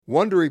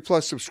Wondery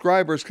Plus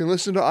subscribers can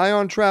listen to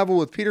Ion Travel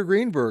with Peter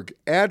Greenberg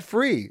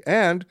ad-free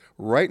and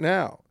right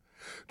now.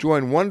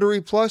 Join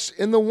Wondery Plus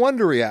in the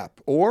Wondery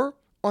app or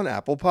on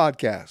Apple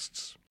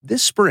Podcasts.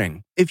 This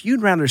spring, if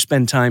you'd rather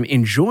spend time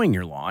enjoying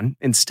your lawn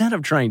instead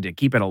of trying to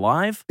keep it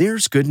alive,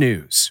 there's good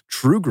news.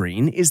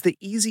 TruGreen is the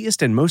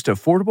easiest and most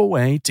affordable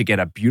way to get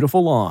a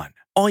beautiful lawn.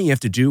 All you have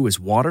to do is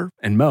water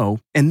and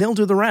mow, and they'll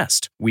do the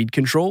rest. Weed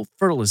control,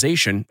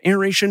 fertilization,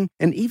 aeration,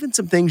 and even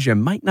some things you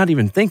might not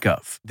even think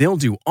of. They'll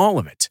do all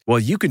of it, while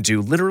you can do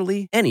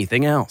literally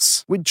anything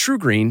else. With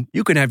TruGreen,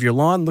 you can have your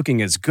lawn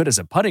looking as good as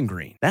a putting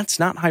green. That's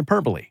not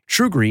hyperbole.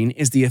 TruGreen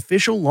is the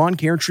official lawn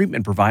care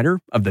treatment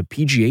provider of the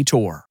PGA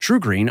Tour.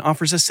 TruGreen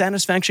offers a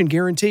satisfaction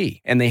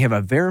guarantee, and they have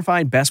a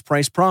verified best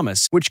price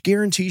promise, which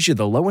guarantees you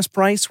the lowest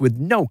price with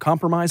no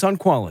compromise on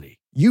quality.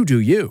 You do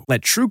you.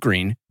 Let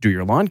TruGreen do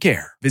your lawn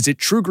care. Visit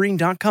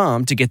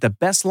TruGreen.com to get the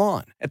best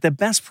lawn at the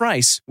best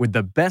price with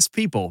the best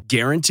people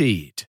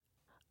guaranteed.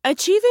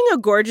 Achieving a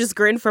gorgeous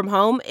grin from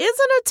home isn't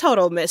a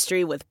total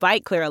mystery with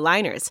Byte Clear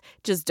aligners.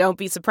 Just don't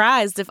be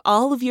surprised if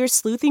all of your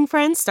sleuthing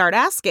friends start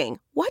asking,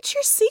 "What's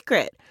your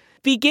secret?"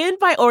 Begin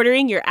by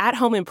ordering your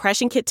at-home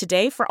impression kit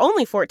today for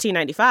only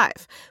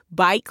 $14.95.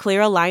 Byte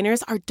Clear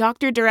aligners are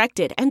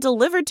doctor-directed and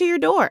delivered to your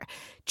door.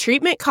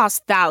 Treatment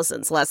costs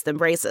thousands less than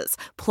braces.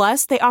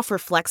 Plus, they offer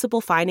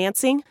flexible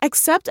financing,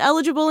 accept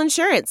eligible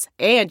insurance,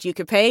 and you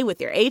can pay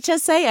with your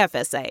HSA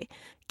FSA.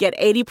 Get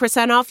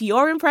 80% off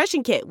your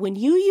impression kit when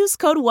you use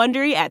code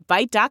WONDERY at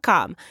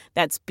Byte.com.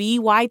 That's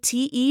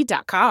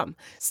BYTE.com.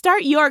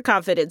 Start your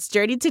confidence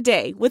journey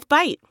today with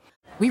Byte.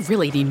 We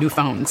really need new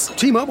phones.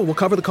 T-Mobile will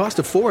cover the cost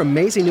of 4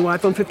 amazing new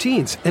iPhone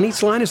 15s, and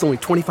each line is only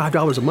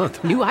 $25 a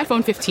month. New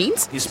iPhone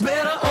 15s? It's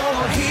better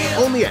over here.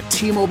 Only at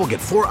T-Mobile, get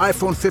 4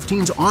 iPhone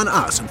 15s on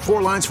us and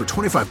 4 lines for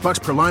 $25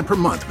 per line per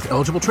month with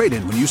eligible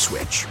trade-in when you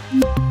switch.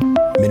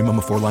 Minimum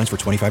of 4 lines for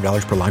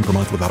 $25 per line per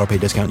month with autopay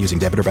discount using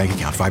debit or bank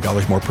account.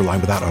 $5 more per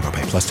line without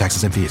autopay, plus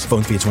taxes and fees.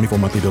 Phone fee at 24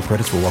 monthly bill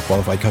credits for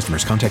well-qualified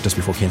customers. Contact us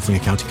before canceling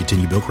account to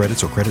continue bill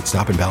credits or credit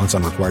stop and balance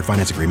on required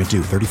finance agreement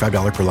due.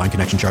 $35 per line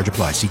connection charge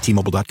applies. See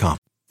T-Mobile.com.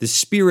 The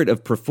spirit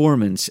of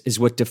performance is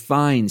what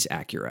defines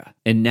Acura.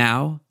 And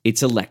now,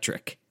 it's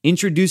electric.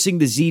 Introducing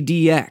the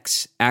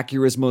ZDX,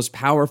 Acura's most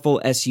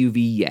powerful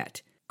SUV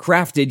yet.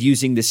 Crafted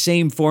using the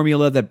same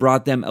formula that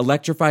brought them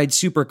electrified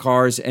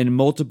supercars and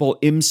multiple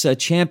IMSA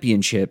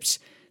championships,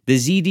 the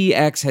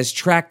ZDX has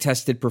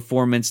track-tested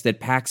performance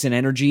that packs an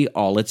energy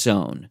all its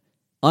own.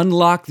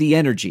 Unlock the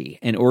energy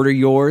and order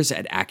yours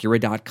at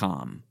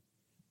Acura.com.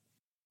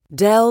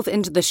 Delve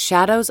into the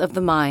shadows of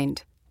the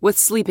mind with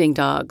Sleeping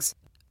Dogs,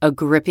 a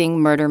gripping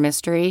murder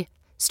mystery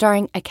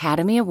starring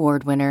Academy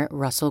Award winner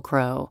Russell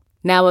Crowe.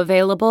 Now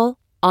available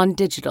on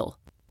digital.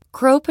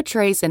 Crowe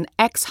portrays an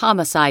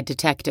ex-homicide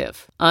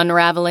detective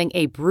unraveling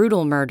a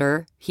brutal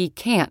murder he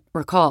can't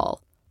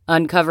recall.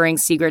 Uncovering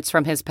secrets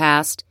from his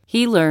past,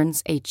 he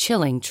learns a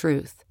chilling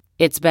truth.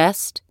 It's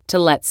best to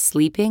let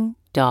sleeping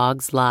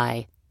dogs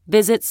lie.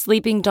 Visit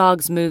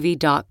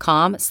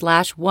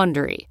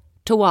sleepingdogsmovie.com/Wondery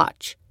to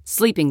watch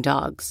Sleeping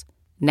Dogs,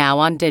 now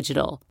on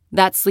digital.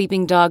 That's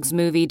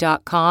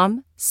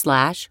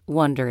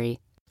sleepingdogsmovie.com/Wondery.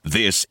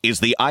 This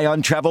is the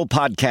Ion Travel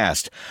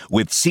Podcast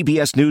with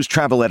CBS News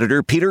travel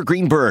editor Peter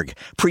Greenberg,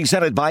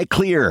 presented by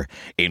Clear.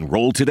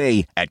 Enroll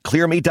today at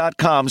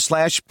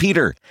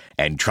clearme.com/Peter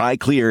and try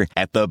Clear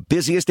at the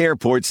busiest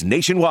airports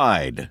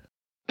nationwide.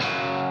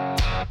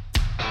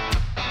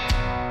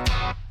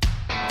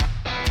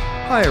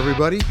 Hi,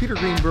 everybody. Peter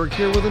Greenberg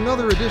here with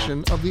another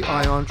edition of the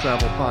Ion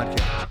Travel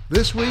Podcast.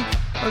 This week,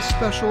 a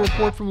special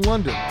report from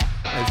London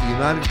as the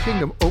United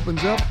Kingdom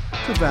opens up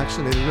to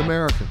vaccinated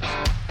Americans.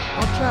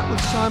 I'll chat with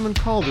Simon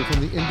Calder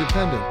from The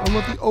Independent on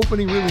what the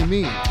opening really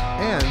means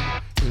and,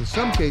 in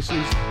some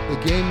cases, the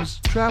games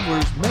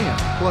travelers may have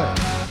to play.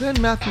 Then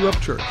Matthew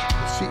Upchurch,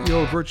 the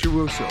CEO of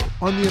Virtuoso,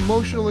 on the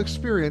emotional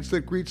experience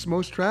that greets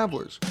most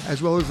travelers,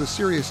 as well as the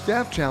serious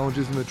staff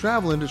challenges in the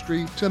travel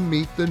industry to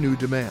meet the new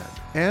demand.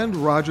 And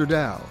Roger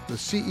Dow, the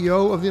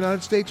CEO of the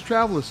United States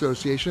Travel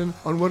Association,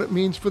 on what it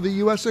means for the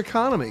U.S.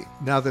 economy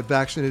now that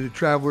vaccinated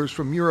travelers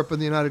from Europe and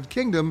the United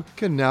Kingdom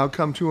can now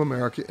come to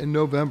America in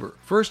November.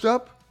 First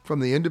up, from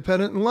The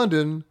Independent in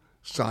London,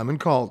 Simon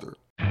Calder.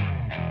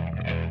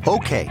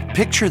 Okay,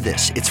 picture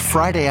this. It's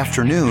Friday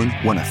afternoon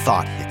when a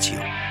thought hits you.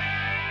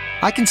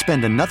 I can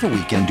spend another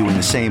weekend doing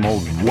the same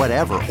old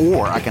whatever,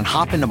 or I can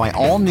hop into my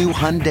all-new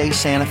Hyundai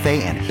Santa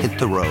Fe and hit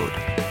the road.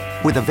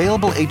 With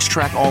available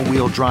H-Track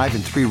all-wheel drive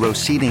and 3-row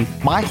seating,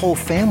 my whole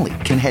family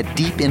can head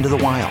deep into the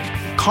wild.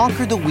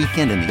 Conquer the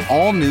weekend in the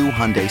all-new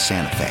Hyundai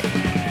Santa Fe.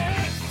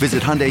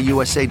 Visit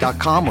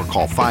HyundaiUSA.com or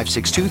call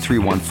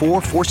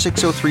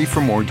 562-314-4603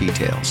 for more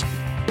details.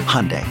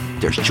 Hyundai,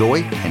 there's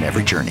joy in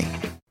every journey.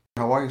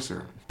 How are you,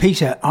 sir?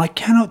 Peter, I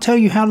cannot tell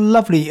you how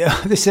lovely,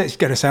 this is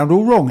going to sound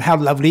all wrong, how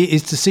lovely it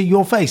is to see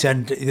your face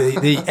and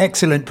the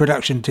excellent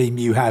production team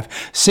you have,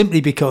 simply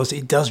because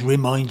it does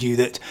remind you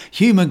that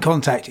human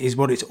contact is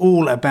what it's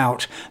all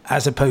about,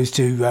 as opposed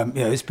to,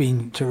 it's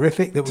been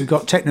terrific that we've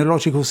got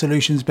technological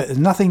solutions, but there's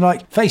nothing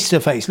like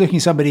face-to-face, looking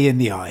somebody in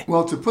the eye.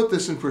 Well, to put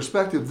this in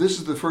perspective, this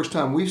is the first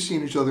time we've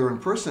seen each other in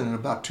person in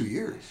about 2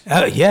 years.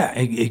 Yeah,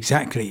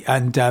 exactly.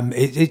 And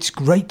it's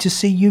great to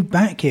see you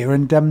back here.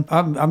 And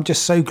I'm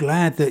just so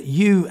glad that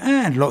you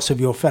and lots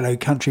of your fellow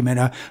countrymen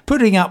are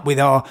putting up with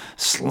our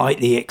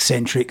slightly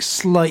eccentric,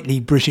 slightly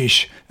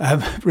British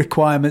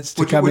requirements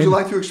to come in. Would you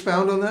like to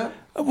expound on that?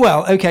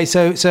 Well, okay,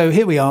 so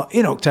here we are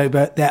in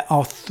October. There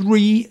are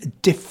 3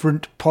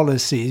 different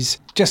policies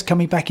just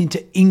coming back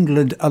into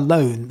England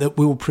alone that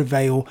will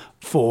prevail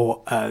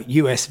for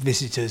US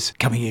visitors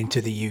coming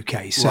into the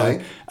UK.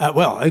 So,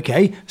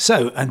 right.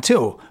 So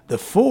until the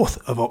 4th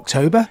of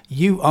October,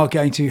 you are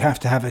going to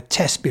have a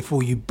test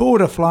before you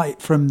board a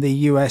flight from the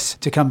US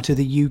to come to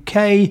the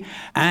UK,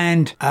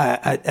 and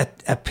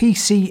a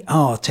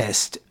PCR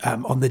test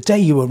on the day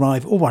you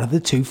arrive or one of the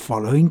 2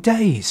 following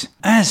days.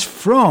 As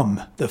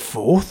from the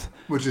 4th,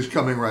 which is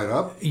coming right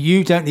up,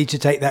 you don't need to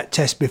take that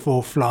test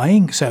before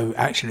flying. So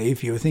actually,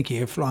 if you were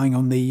thinking of flying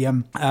on the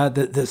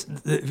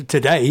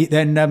today,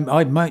 then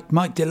I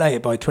might delay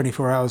it by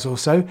 24 hours or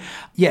so.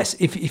 Yes,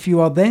 if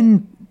you are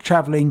then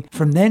travelling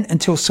from then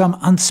until some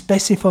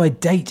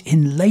unspecified date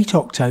in late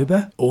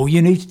October, all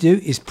you need to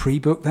do is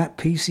pre-book that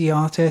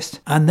PCR test,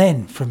 and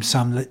then from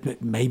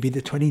maybe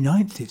the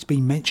 29th, it's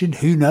been mentioned,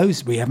 who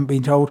knows, we haven't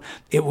been told,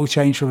 it will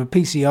change from a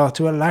PCR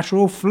to a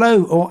lateral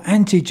flow or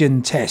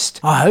antigen test.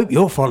 I hope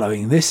you're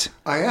following this.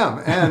 I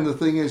am, and the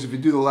thing is, if you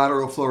do the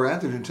lateral flow or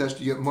antigen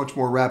test, you get much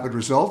more rapid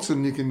results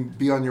and you can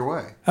be on your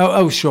way.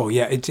 Oh, sure,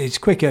 yeah, it's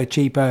quicker,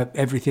 cheaper,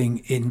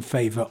 everything in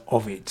favour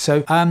of it.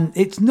 So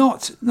it's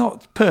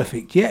not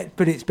perfect yet,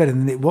 but it's better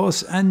than it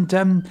was, and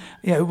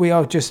we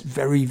are just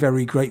very,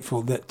 very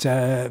grateful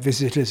that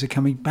visitors are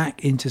coming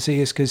back in to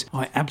see us, because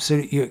I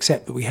absolutely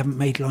accept that we haven't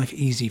made life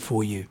easy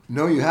for you.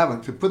 No, you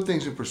haven't. To put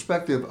things in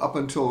perspective, up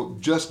until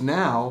just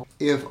now,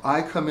 if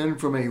I come in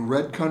from a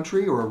red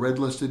country or a red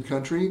listed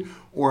country,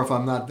 or if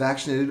I'm not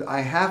vaccinated,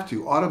 I have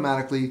to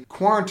automatically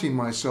quarantine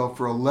myself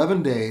for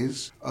 11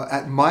 days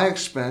at my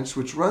expense,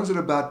 which runs at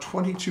about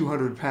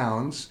 2,200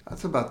 pounds.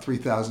 That's about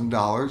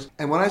 $3,000.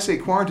 And when I say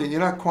quarantine, you're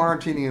not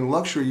quarantining in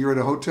luxury. You're at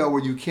a hotel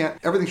where you can't,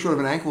 everything short of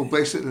an ankle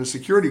bracelet and a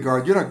security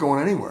guard, you're not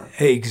going anywhere.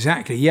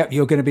 Exactly. Yep.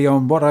 You're going to be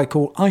on what I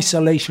call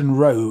Isolation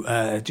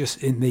Row,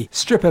 just in the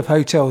strip of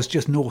hotels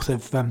just north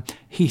of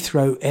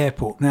Heathrow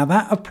Airport. Now,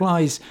 that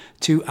applies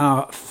to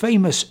our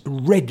famous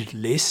red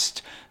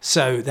list.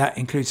 So that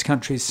includes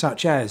countries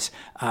such as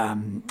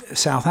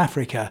South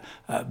Africa,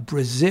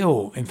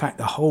 Brazil, in fact,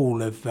 the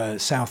whole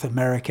of South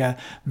America,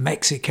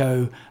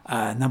 Mexico,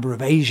 a number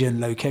of Asian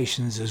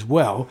locations as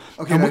well.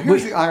 Okay, now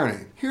here's the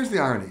irony. Here's the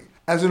irony.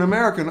 As an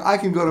American, I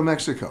can go to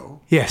Mexico.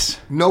 Yes.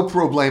 No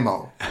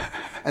problemo.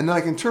 And then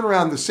I can turn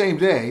around the same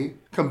day,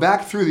 come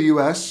back through the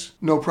U.S.,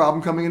 no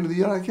problem coming into the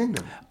United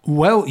Kingdom.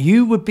 Well,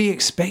 you would be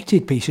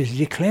expected, Peter, to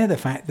declare the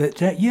fact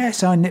that,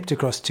 yes, I nipped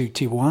across to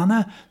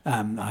Tijuana.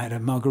 I had a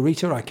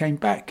margarita. I came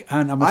back,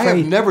 and I'm afraid... I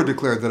have never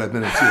declared that I've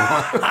been in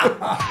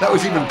Tijuana. That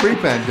was even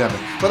pre-pandemic.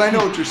 But I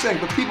know what you're saying.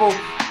 But people,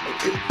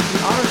 the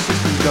honor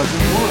system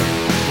doesn't work.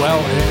 Well,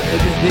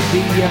 the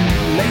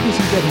ladies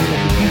and gentlemen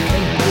of the UK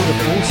Border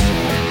Force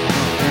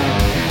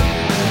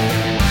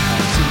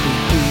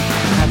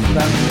have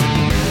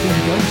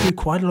been going through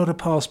quite a lot of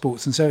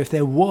passports, and so if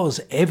there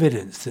was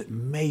evidence that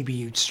maybe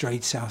you'd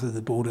strayed south of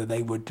the border,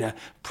 they would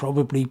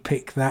probably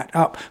pick that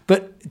up.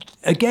 But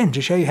again,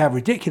 to show you how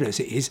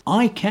ridiculous it is,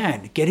 I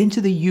can get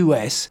into the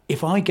US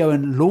if I go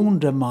and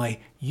launder my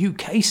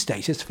UK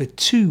status for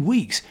 2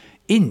 weeks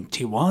in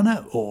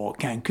Tijuana or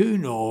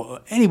Cancun or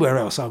anywhere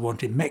else I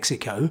want in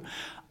Mexico.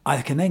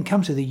 I can then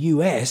come to the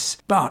US,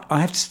 but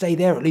I have to stay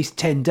there at least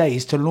 10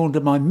 days to launder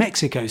my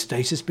Mexico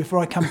status before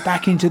I come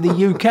back into the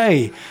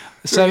UK.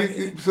 So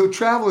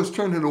travel has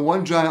turned into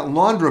one giant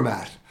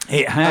laundromat.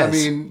 It has. I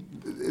mean,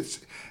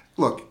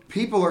 look,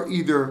 people are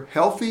either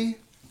healthy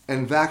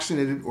and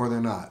vaccinated or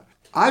they're not.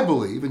 I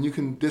believe, and you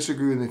can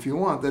disagree with me if you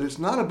want, that it's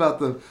not about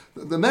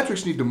the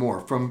metrics need to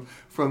morph from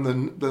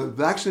the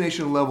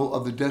vaccination level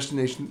of the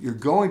destination you're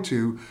going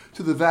to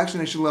the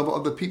vaccination level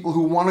of the people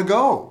who want to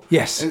go.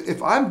 Yes. And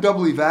if I'm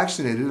doubly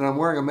vaccinated and I'm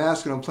wearing a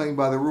mask and I'm playing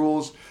by the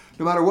rules,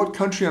 no matter what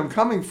country I'm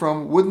coming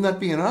from, wouldn't that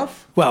be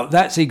enough? Well,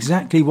 that's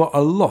exactly what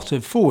a lot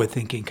of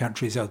forward-thinking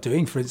countries are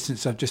doing. For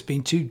instance, I've just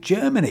been to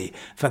Germany.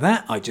 For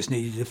that, I just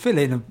needed to fill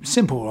in a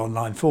simple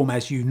online form.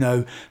 As you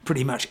know,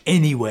 pretty much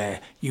anywhere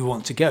you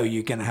want to go,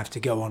 you're going to have to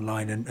go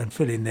online and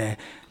fill in their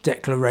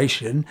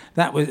declaration.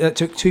 That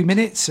took 2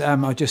 minutes.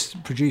 I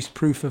just produced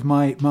proof of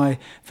my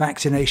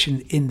vaccination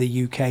in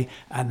the UK,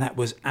 and that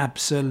was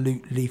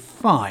absolutely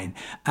fine.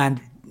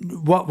 And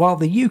while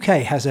the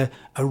UK has a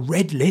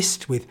red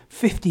list with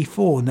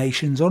 54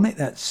 nations on it,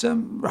 that's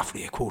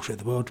roughly a quarter of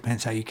the world,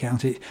 depends how you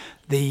count it.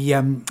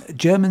 The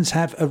Germans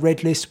have a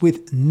red list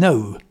with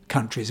no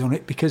countries on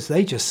it because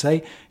they just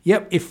say,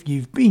 yep, if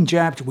you've been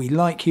jabbed, we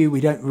like you, we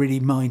don't really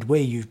mind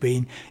where you've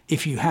been.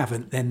 If you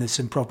haven't, then there's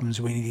some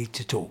problems we need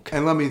to talk.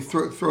 And let me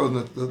throw in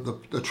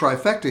the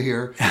trifecta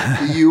here.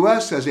 The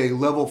U.S. has a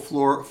level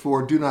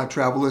 4 do not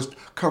travel list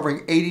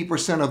covering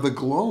 80% of the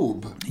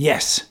globe.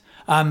 Yes,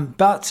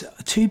 but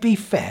to be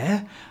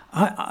fair,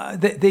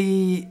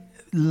 the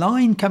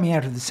line coming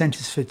out of the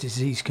Centres for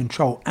Disease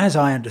Control, as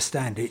I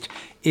understand it,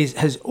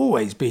 has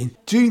always been,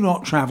 do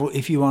not travel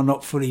if you are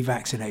not fully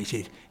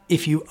vaccinated.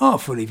 If you are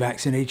fully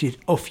vaccinated,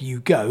 off you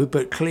go.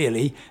 But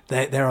clearly,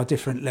 there are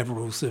different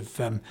levels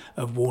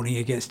of warning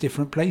against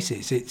different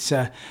places. It's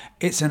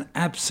an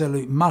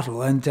absolute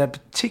muddle, and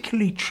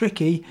particularly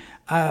tricky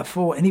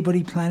for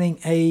anybody planning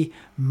a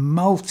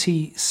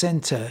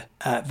multi-centre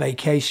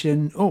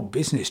vacation or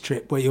business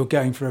trip where you're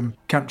going from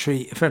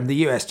the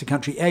US to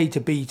country A to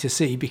B to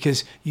C,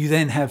 because you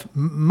then have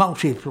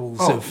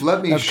multiples of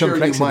let me share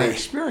you my complexity.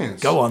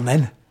 experience. Go on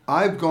then.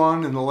 I've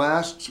gone in the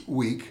last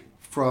week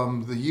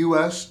from the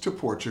U.S. to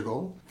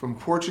Portugal, from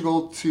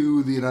Portugal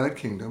to the United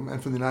Kingdom,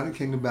 and from the United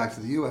Kingdom back to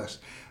the U.S.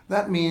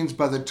 That means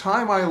by the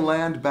time I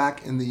land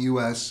back in the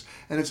U.S.,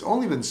 and it's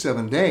only been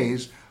 7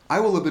 days, I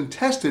will have been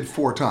tested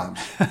 4 times.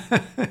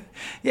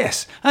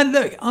 Yes, and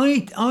look,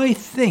 I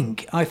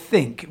think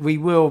we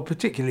will,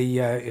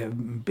 particularly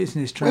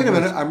business travelers. Wait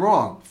a minute, I'm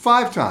wrong.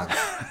 5 times.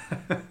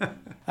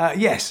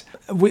 Yes,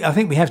 I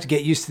think we have to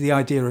get used to the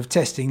idea of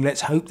testing.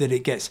 Let's hope that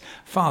it gets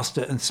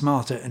faster and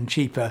smarter and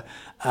cheaper,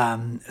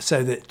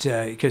 so that,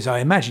 because I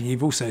imagine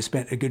you've also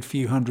spent a good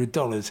few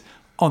 $100s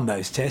on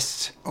those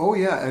tests. Oh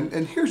yeah,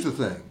 and here's the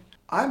thing.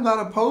 I'm not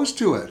opposed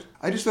to it.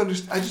 I just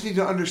need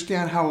to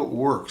understand how it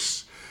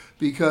works,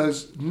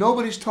 because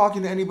nobody's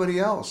talking to anybody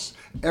else.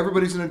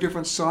 Everybody's in a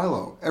different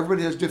silo.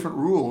 Everybody has different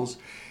rules.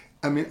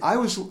 I mean, I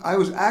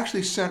was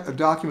actually sent a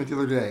document the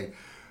other day.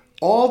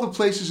 All the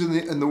places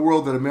in the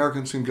world that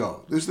Americans can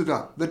go. This is the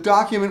document. The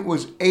document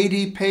was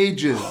 80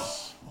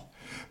 pages.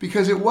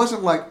 Because it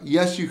wasn't like,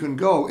 yes, you can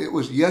go. It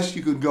was, yes,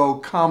 you can go,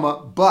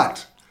 comma,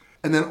 but.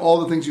 And then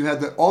all the things you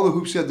had, all the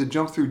hoops you had to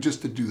jump through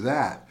just to do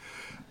that.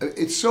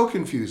 It's so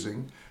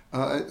confusing.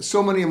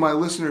 So many of my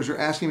listeners are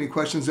asking me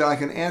questions that I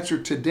can answer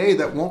today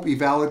that won't be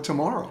valid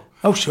tomorrow.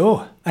 Oh,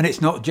 sure. And it's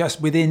not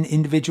just within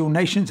individual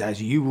nations,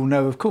 as you will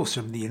know, of course,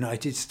 from the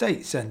United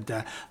States.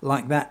 And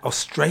like that,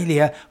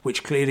 Australia,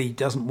 which clearly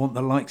doesn't want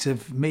the likes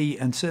of me,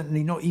 and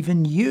certainly not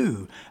even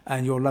you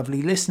and your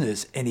lovely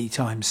listeners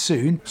anytime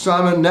soon.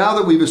 Simon, now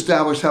that we've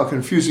established how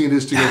confusing it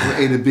is to go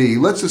from A to B,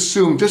 let's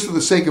assume, just for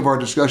the sake of our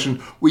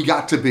discussion, we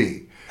got to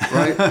B,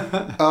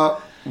 right?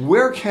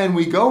 Where can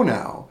we go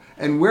now?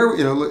 And where,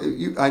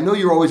 I know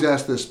you're always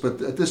asked this,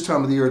 but at this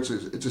time of the year, it's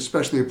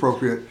especially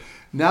appropriate.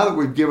 Now that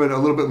we've given a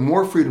little bit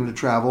more freedom to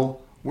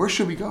travel, where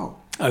should we go?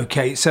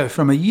 Okay, so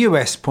from a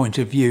US point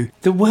of view,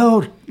 the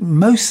world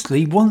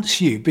mostly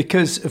wants you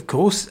because, of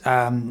course,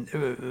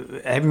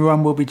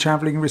 everyone will be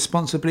travelling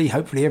responsibly.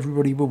 Hopefully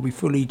everybody will be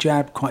fully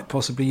jabbed. Quite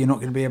possibly you're not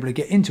going to be able to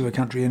get into a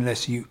country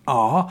unless you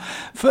are.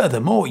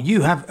 Furthermore,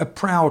 you have a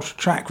proud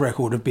track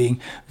record of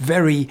being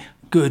very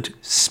good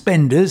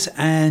spenders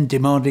and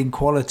demanding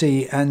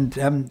quality and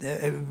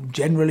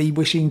generally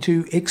wishing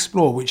to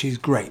explore, which is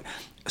great.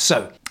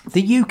 So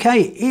the UK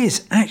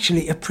is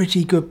actually a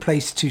pretty good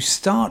place to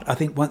start. I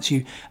think once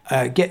you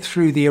get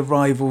through the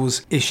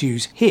arrivals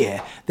issues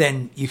here,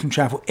 then you can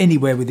travel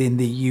anywhere within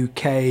the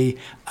UK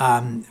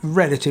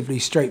relatively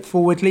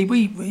straightforwardly.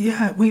 We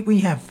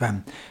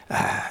have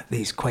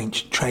these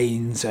quaint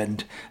trains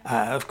and,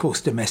 of course,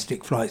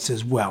 domestic flights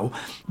as well.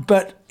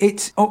 But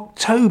it's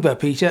October,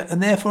 Peter,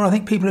 and therefore I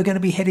think people are going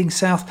to be heading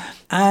south.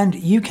 And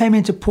you came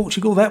into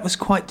Portugal. That was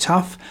quite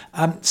tough.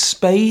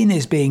 Spain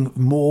is being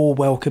more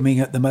welcoming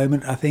at the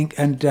moment, I think,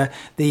 and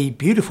the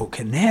beautiful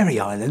Canary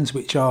Islands,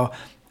 which are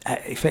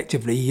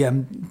effectively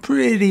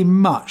pretty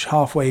much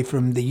halfway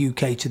from the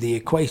UK to the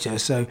equator,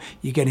 so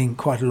you're getting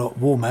quite a lot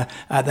warmer.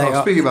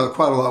 Speaking about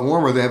quite a lot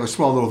warmer, they have a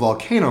small little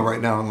volcano right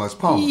now in Las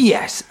Palmas.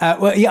 Yes,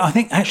 I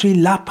think actually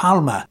La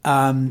Palma,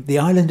 the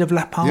island of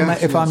La Palma,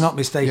 if I'm not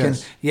mistaken.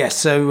 Yes,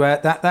 so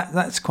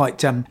that's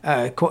quite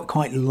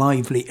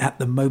lively at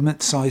the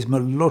moment,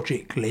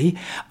 seismologically.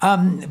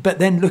 But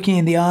then looking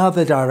in the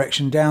other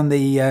direction, down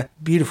the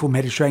beautiful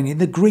Mediterranean,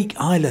 the Greek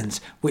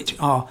islands, which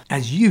are,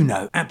 as you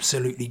know,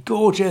 absolutely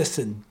gorgeous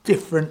and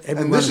different.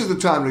 And this is the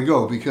time to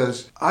go,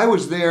 because I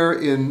was there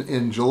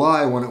in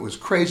July when it was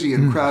crazy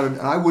and crowded,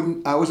 and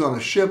I was on a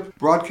ship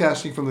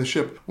broadcasting from the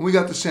ship. When we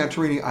got to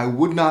Santorini, I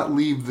would not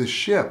leave the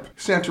ship.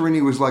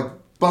 Santorini was like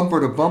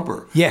bumper to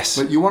bumper. Yes.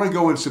 But you want to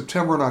go in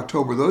September and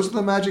October. Those are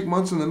the magic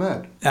months in the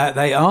Med.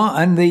 They are,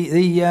 and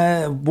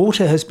the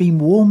water has been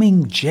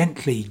warming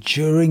gently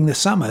during the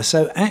summer.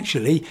 So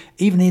actually,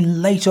 even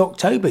in late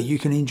October, you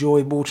can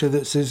enjoy water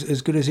that's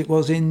as good as it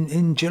was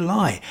in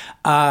July.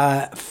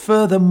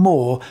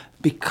 Furthermore,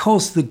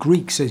 because the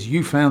Greeks, as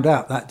you found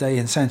out that day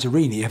in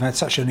Santorini, have had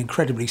such an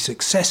incredibly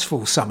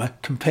successful summer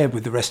compared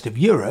with the rest of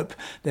Europe.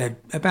 They're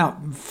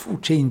about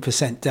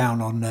 14%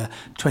 down on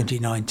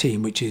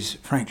 2019, which is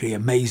frankly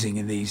amazing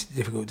in these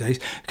difficult days.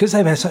 Because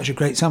they've had such a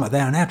great summer, they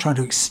are now trying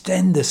to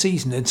extend the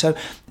season. And so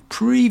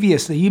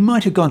previously, you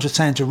might have gone to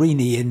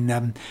Santorini in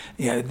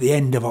the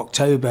end of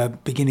October,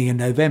 beginning of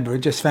November,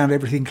 and just found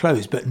everything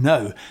closed. But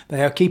no,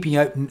 they are keeping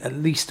open at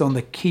least on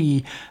the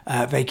key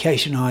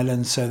vacation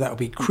islands. So that will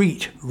be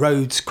Crete,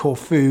 Rhodes,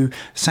 Corfu,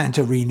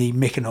 Santorini,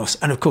 Mykonos,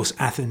 and of course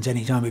Athens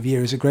any time of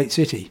year is a great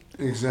city.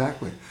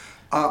 Exactly.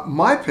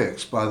 My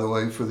picks, by the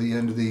way, for the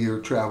end of the year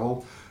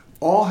travel,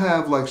 all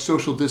have like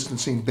social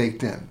distancing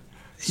baked in.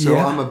 So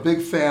I'm a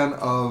big fan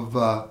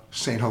of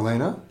St.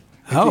 Helena.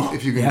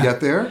 If you can get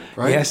there,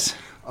 right? Yes.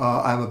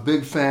 I'm a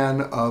big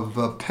fan of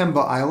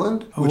Pemba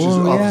Island, which is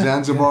off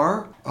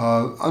Zanzibar.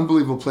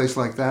 Unbelievable place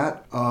like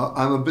that.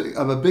 I'm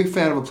a big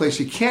fan of a place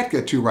you can't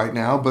get to right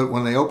now, but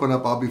when they open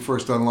up, I'll be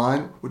first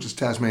online, which is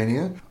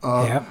Tasmania.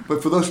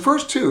 But for those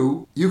first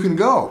two, you can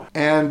go,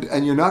 and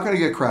you're not going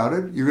to get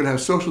crowded. You're going to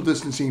have social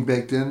distancing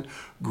baked in.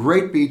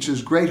 Great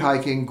beaches, great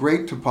hiking,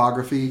 great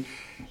topography,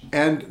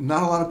 and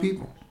not a lot of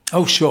people.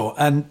 Oh, sure.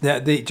 And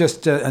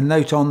just a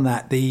note on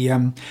that,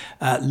 the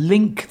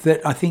link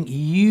that I think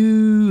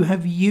you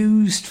have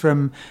used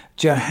from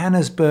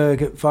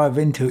Johannesburg via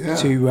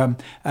Windhoek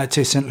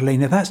to St.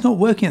 Helena, that's not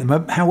working at the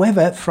moment.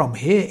 However, from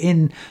here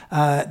in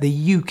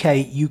the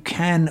UK, you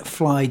can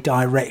fly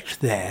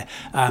direct there.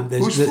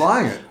 Who's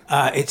flying it?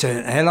 It's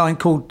an airline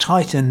called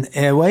Titan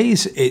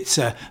Airways. It's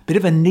a bit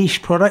of a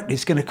niche product.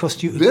 It's going to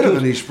cost you... Bit of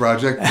a niche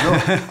project. No,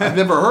 I've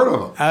never heard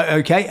of them.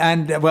 Okay,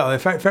 and well, a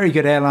very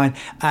good airline,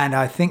 and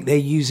I think they're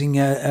using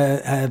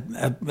a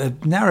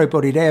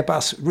narrow-bodied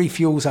Airbus,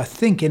 refuels, I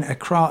think, in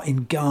Accra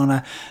in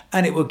Ghana,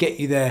 and it will get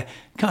you there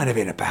kind of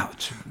in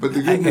about... But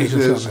the good news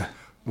is,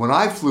 when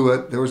I flew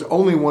it, there was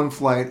only one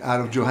flight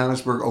out of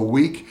Johannesburg a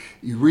week.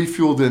 You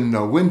refueled in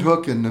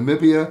Windhoek in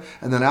Namibia,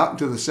 and then out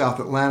into the South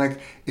Atlantic.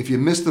 If you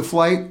missed the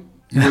flight,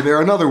 you were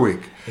there another week.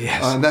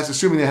 Yes. And that's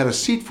assuming they had a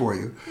seat for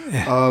you.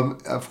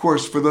 Of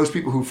course, for those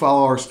people who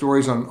follow our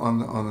stories on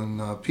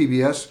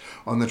PBS,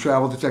 on The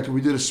Travel Detective,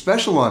 we did a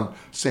special on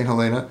St.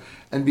 Helena.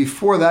 And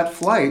before that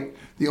flight,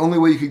 the only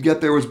way you could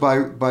get there was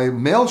by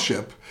mail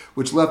ship,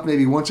 which left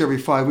maybe once every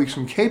 5 weeks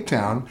from Cape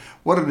Town.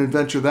 What an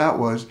adventure that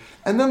was.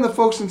 And then the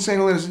folks in St.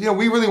 Helena said,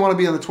 we really want to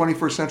be in the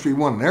 21st century. We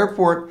want an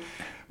airport,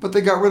 but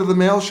they got rid of the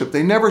mail ship.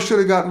 They never should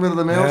have gotten rid of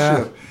the mail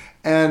ship.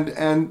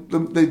 And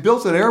they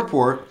built an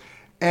airport,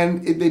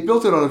 and they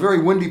built it on a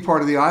very windy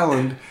part of the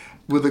island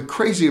with a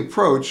crazy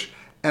approach.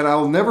 And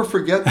I'll never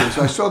forget this.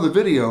 I saw the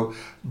video.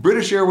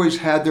 British Airways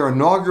had their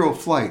inaugural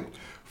flight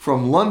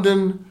from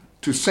London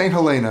to St.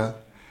 Helena,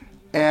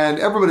 and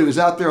everybody was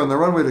out there on the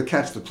runway to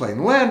catch the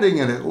plane landing,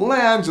 and it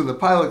lands, and the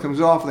pilot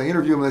comes off, and they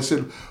interview him, and they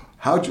said,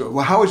 how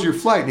was your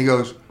flight? And he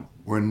goes,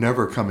 we're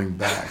never coming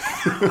back.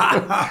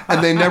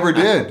 And they never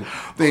did.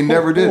 They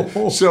never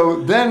did.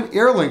 So then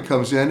Airlink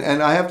comes in,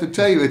 and I have to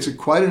tell you, it's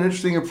quite an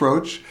interesting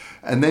approach,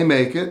 and they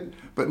make it.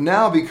 But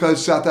now,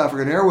 because South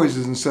African Airways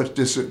is in such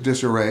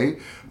disarray,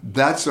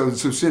 that's a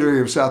subsidiary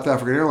of South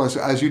African Airlines.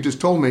 As you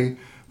just told me,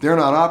 they're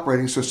not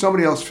operating, so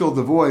somebody else filled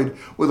the void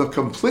with a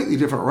completely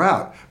different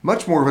route.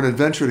 Much more of an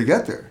adventure to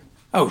get there.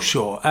 Oh,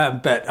 sure.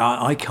 But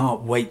I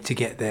can't wait to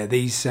get there.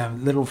 These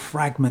little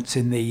fragments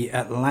in the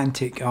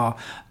Atlantic are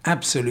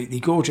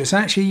absolutely gorgeous.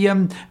 Actually,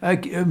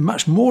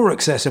 much more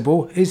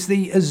accessible is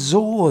the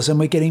Azores, and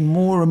we're getting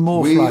more and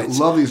more flights.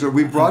 We love these.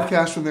 We've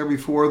broadcast from there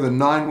before, the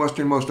 9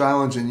 westernmost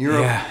islands in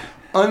Europe. Yeah.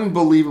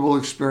 Unbelievable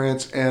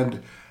experience.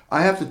 And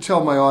I have to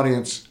tell my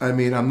audience, I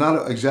mean, I'm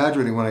not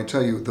exaggerating when I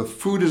tell you, the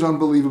food is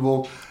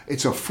unbelievable.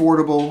 It's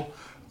affordable.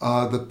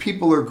 The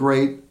people are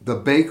great. The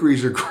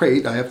bakeries are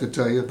great, I have to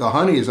tell you. The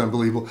honey is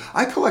unbelievable.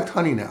 I collect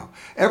honey now.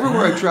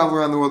 Everywhere I travel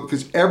around the world,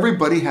 because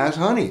everybody has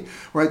honey,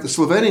 right? The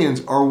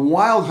Slovenians are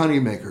wild honey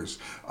makers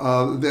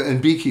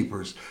and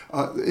beekeepers.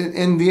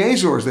 In the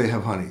Azores, they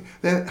have honey.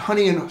 They have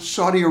honey in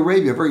Saudi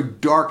Arabia, very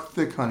dark,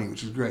 thick honey,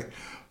 which is great.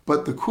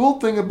 But the cool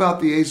thing about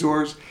the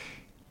Azores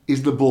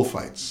is the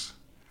bullfights.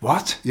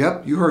 What?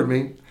 Yep, you heard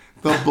me.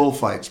 The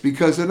bullfights,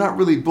 because they're not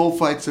really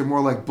bullfights, they're more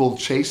like bull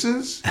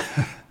chases,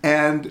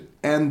 and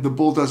the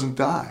bull doesn't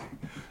die.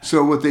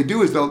 So what they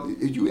do is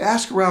you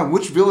ask around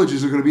which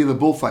villages are going to be in the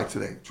bullfight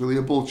today. It's really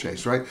a bull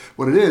chase, right?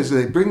 What it is,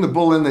 they bring the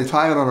bull in, they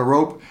tie it on a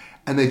rope,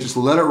 and they just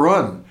let it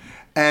run.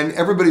 And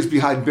everybody's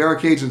behind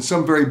barricades, and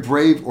some very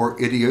brave, or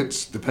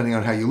idiots, depending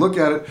on how you look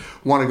at it,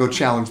 want to go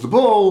challenge the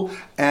bull,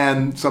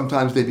 and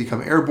sometimes they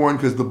become airborne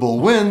because the bull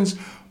wins.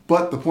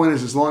 But the point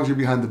is, as long as you're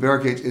behind the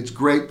barricades, it's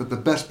great. But the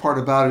best part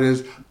about it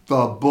is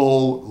the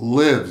bull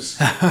lives.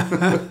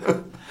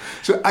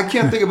 So I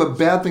can't think of a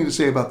bad thing to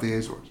say about the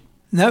Azores.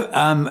 No,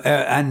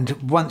 and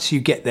once you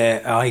get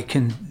there, I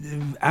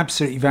can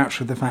absolutely vouch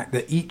for the fact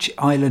that each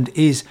island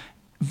is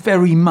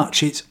very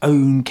much its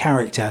own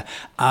character.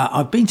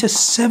 I've been to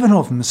 7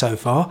 of them so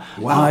far.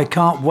 Wow. I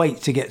can't wait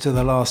to get to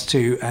the last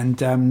 2,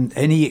 and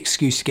any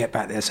excuse to get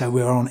back there. So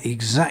we're on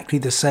exactly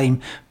the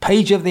same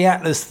page of the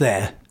atlas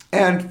there.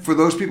 And for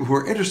those people who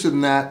are interested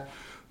in that,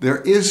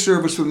 there is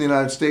service from the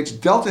United States.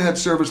 Delta had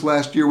service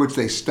last year, which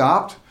they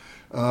stopped,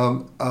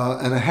 and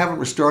they haven't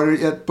restarted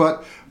it yet,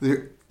 but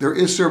there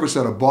is service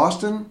out of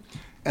Boston,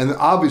 and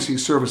obviously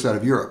service out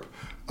of Europe.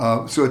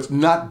 So it's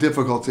not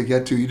difficult to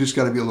get to. You just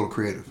got to be a little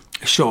creative.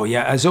 Sure,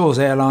 yeah. Azores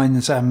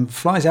Airlines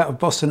flies out of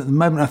Boston at the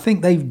moment. I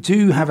think they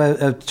do have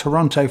a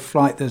Toronto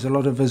flight. There's a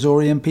lot of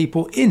Azorean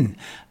people in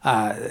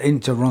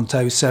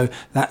Toronto, so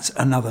that's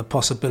another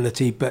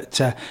possibility.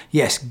 But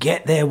yes,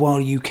 get there while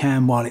you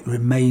can, while it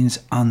remains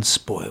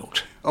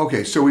unspoiled.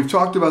 Okay, so we've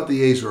talked about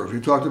the Azores.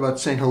 We've talked about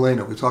St.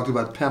 Helena. We've talked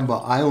about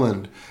Pemba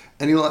Island.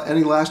 Any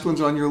last ones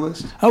on your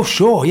list? Oh,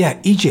 sure, yeah.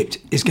 Egypt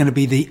is going to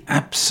be the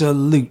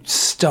absolute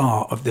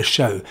star of the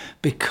show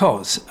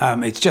because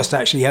it's just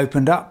actually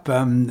opened up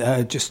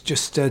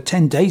just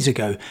 10 days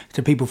ago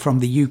to people from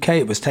the UK.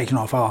 It was taken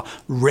off our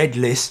red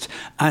list,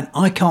 and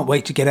I can't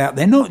wait to get out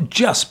there, not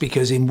just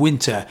because in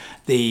winter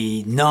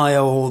the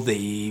Nile,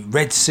 the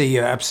Red Sea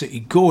are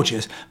absolutely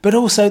gorgeous, but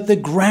also the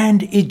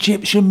Grand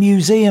Egyptian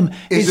Museum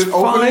is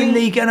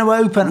finally going to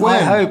open, when?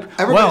 I hope.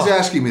 Everybody's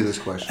asking me this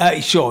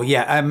question. Sure,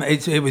 yeah.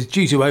 It was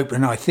due to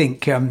open, I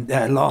think,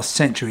 last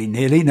century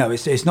nearly. No,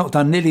 it's not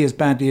done nearly as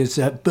badly as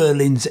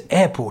Berlin's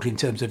airport in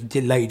terms of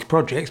delayed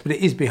projects, but it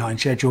is behind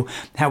schedule.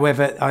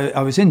 However,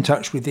 I was in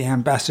touch with the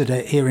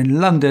ambassador here in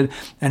London,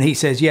 and he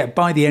says, yeah,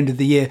 by the end of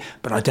the year,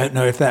 but I don't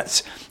know if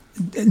that's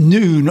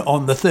noon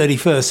on the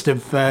 31st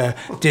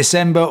of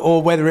December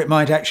or whether it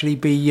might actually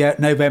be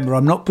November.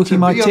 I'm not booking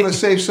my ticket. To be on the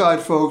safe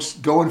side, folks,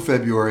 go in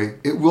February.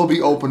 It will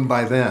be open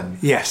by then.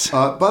 Yes.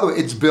 By the way,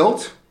 it's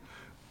built.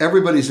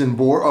 Everybody's on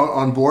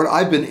board.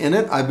 I've been in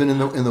it. I've been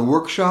in the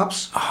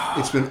workshops.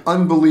 It's been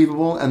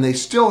unbelievable, and they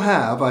still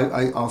have.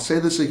 I'll say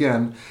this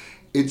again.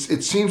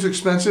 It seems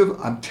expensive.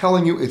 I'm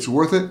telling you, it's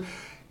worth it.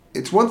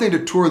 It's one thing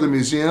to tour the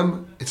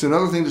museum. It's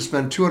another thing to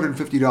spend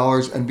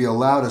 $250 and be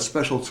allowed a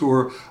special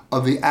tour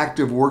of the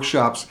active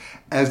workshops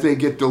as they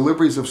get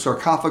deliveries of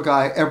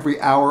sarcophagi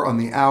every hour on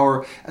the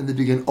hour, and they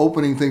begin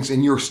opening things,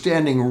 and you're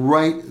standing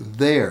right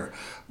there.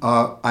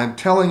 I'm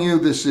telling you,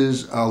 this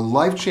is a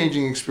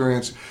life-changing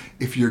experience.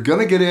 If you're going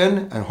to get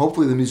in, and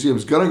hopefully the museum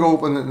is going to go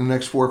open in the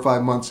next 4 or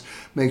 5 months,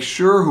 make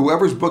sure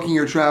whoever's booking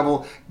your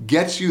travel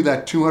gets you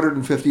that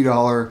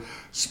 $250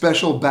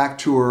 special back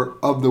tour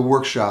of the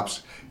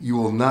workshops. You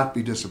will not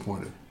be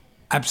disappointed.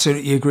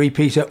 Absolutely agree,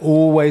 Peter.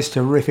 Always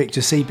terrific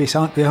to see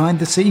behind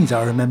the scenes.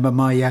 I remember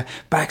my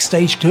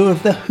backstage tour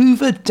of the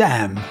Hoover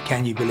Dam.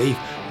 Can you believe?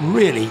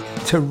 Really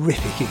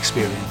terrific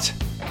experience.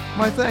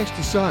 My thanks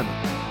to Simon.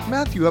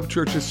 Matthew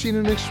Upchurch has seen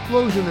an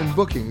explosion in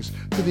bookings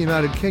to the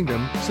United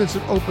Kingdom since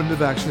it opened to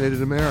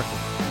vaccinated Americans.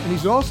 And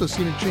he's also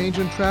seen a change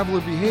in traveler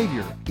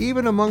behavior,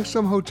 even among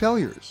some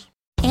hoteliers.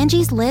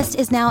 Angie's List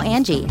is now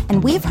Angie,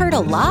 and we've heard a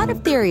lot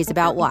of theories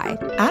about why.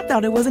 I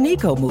thought it was an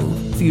eco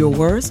move. Fewer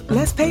words,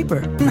 less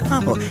paper.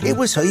 No, it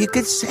was so you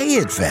could say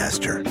it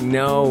faster.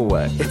 No,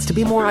 it's to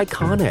be more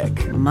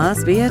iconic.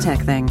 Must be a tech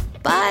thing.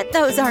 But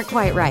those aren't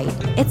quite right.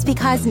 It's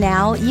because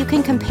now you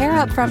can compare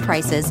upfront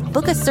prices,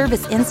 book a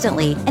service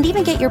instantly, and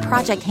even get your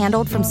project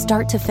handled from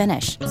start to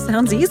finish.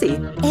 Sounds easy.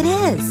 It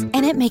is,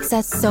 and it makes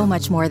us so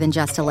much more than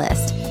just a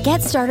list.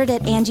 Get started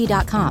at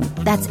Angie.com.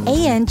 That's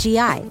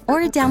ANGI,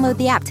 or download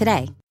the app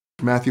today.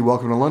 Matthew,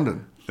 welcome to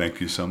London.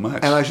 Thank you so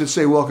much. And I should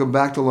say welcome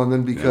back to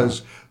London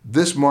because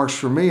this marks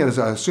for me, and as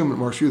I assume it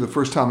marks for you, the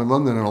first time in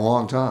London in a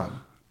long time.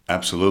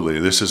 Absolutely.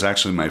 This is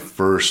actually my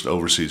first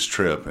overseas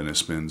trip, and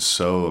it's been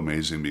so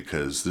amazing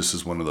because this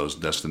is one of those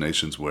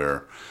destinations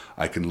where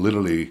I can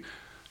literally,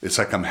 it's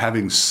like I'm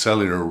having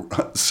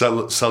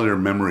cellular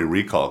memory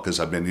recall because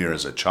I've been here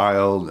as a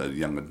child, a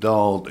young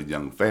adult, a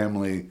young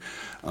family,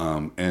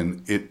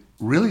 and it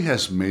really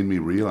has made me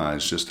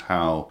realize just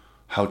how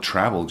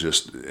travel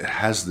just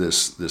has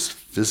this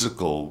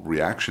physical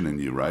reaction in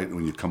you, right?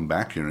 When you come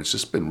back here, and it's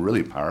just been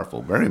really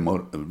powerful, very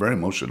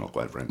emotional,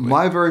 quite frankly.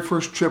 My very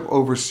first trip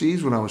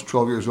overseas when I was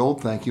 12 years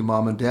old, thank you,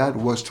 Mom and Dad,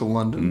 was to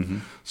London. Mm-hmm.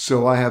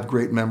 So I have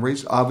great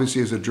memories.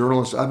 Obviously, as a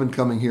journalist, I've been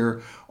coming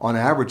here on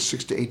average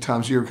 6 to 8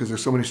 times a year because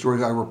there's so many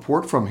stories I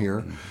report from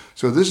here. Mm-hmm.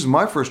 So this is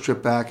my first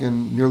trip back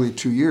in nearly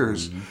 2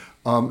 years. Mm-hmm.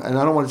 And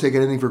I don't want to take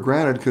anything for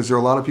granted because there are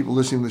a lot of people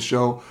listening to the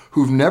show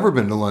who've never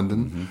been to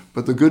London. Mm-hmm.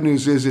 But the good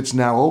news is it's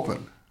now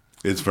open.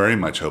 It's very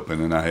much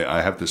open. And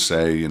I have to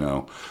say,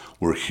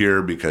 we're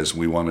here because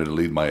we wanted to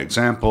lead by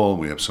example.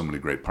 We have so many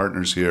great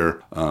partners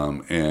here.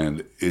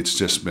 And it's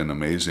just been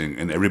amazing.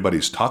 And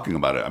everybody's talking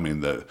about it. I mean,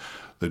 the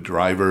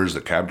drivers,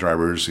 the cab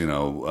drivers,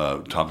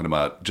 talking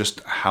about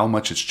just how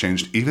much it's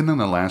changed even in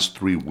the last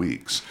 3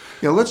 weeks.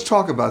 Yeah, let's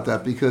talk about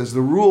that because the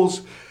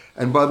rules...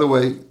 And by the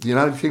way, the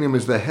United Kingdom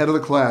is the head of the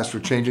class for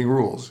changing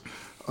rules.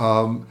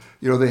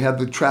 They had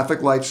the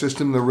traffic light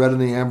system, the red and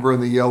the amber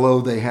and the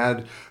yellow. They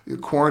had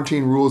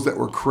quarantine rules that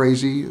were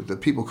crazy, that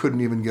people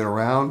couldn't even get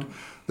around.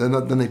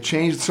 Then they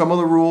changed some of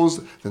the rules.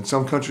 Then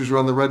some countries were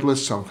on the red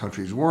list, some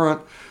countries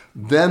weren't.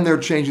 Then they're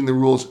changing the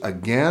rules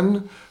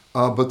again.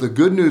 But the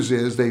good news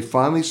is they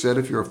finally said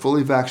if you're a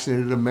fully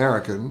vaccinated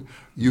American,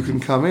 you can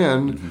come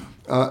in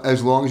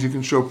as long as you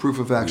can show proof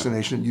of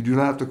vaccination. You do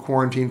not have to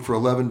quarantine for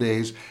 11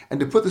 days. And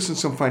to put this in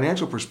some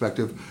financial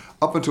perspective,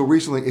 up until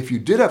recently, if you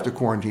did have to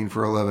quarantine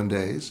for 11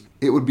 days,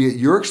 it would be at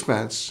your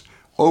expense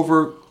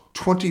over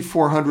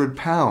 2,400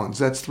 pounds,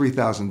 that's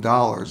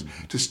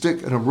 $3,000, to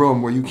stick in a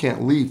room where you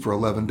can't leave for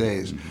 11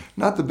 days.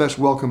 Not the best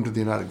welcome to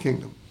the United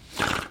Kingdom.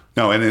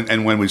 No,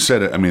 and when we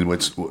said it, I mean,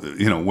 when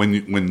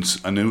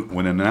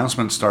an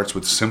announcement starts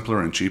with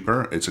simpler and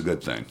cheaper, it's a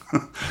good thing,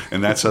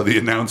 and that's how the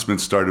announcement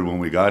started when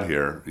we got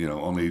here.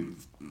 Only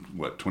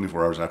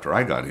 24 hours after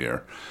I got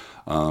here,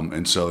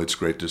 and so it's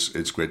great to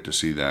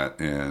see that,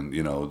 and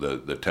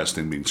the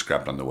testing being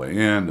scrapped on the way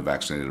in, the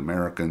vaccinated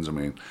Americans. I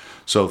mean,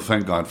 so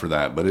thank God for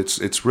that. But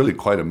it's really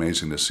quite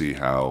amazing to see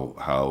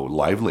how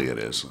lively it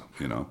is.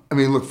 I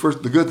mean, look,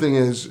 first, the good thing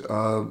is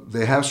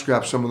they have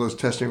scrapped some of those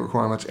testing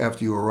requirements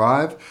after you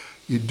arrive.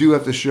 You do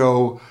have to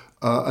show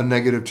a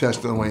negative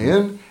test on the way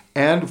in.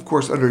 And, of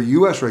course, under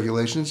U.S.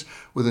 regulations,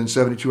 within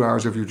 72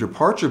 hours of your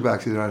departure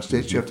back to the United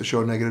States, you have to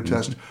show a negative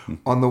test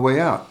on the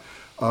way out.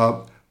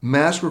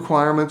 Mask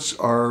requirements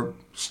are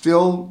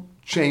still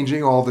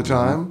changing all the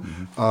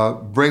time.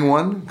 Bring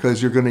one,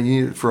 because you're going to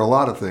need it for a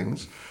lot of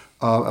things.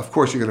 Of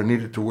course, you're going to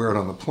need it to wear it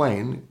on the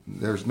plane.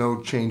 There's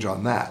no change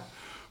on that.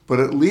 But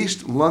at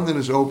least London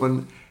is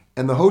open,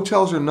 and the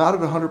hotels are not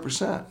at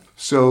 100%.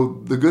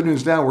 So the good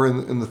news now, we're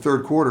in the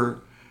third quarter.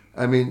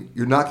 I mean,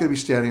 you're not going to be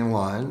standing in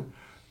line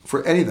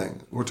for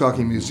anything. We're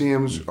talking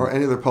museums or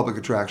any other public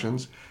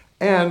attractions.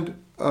 And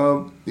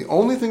the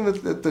only thing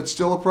that's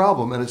still a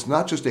problem, and it's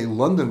not just a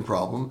London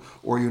problem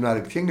or a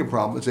United Kingdom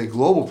problem, it's a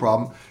global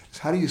problem, is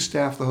how do you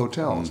staff the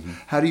hotels?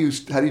 How do you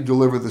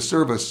deliver the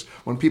service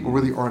when people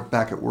really aren't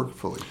back at work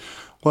fully?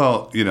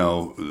 Well,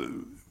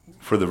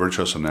 for the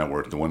Virtuoso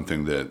Network, the one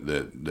thing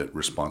that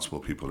responsible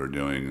people are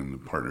doing and the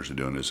partners are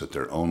doing is that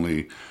they're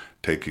only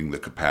taking the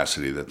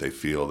capacity that they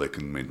feel they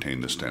can maintain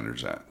the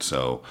standards at.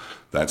 So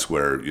that's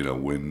where,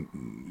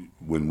 when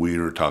we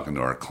are talking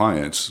to our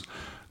clients,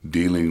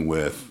 dealing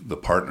with the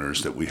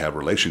partners that we have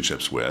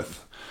relationships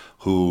with,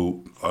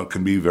 who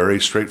can be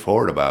very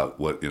straightforward about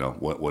what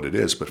it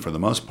is, but for the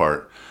most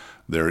part,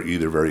 they're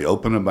either very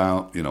open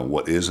about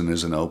what is and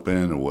isn't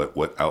open, or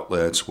what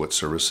outlets, what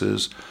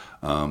services.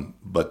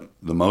 But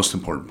the most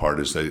important part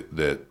is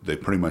that they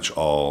pretty much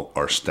all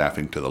are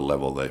staffing to the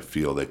level they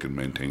feel they can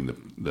maintain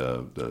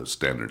the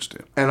standards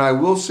to. And I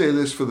will say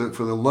this for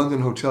the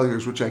London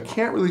hoteliers, which I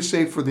can't really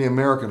say for the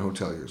American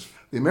hoteliers.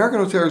 The American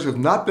hoteliers have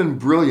not been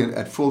brilliant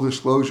at full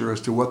disclosure as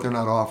to what they're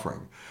not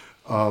offering.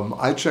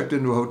 I checked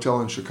into a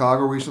hotel in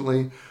Chicago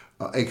recently,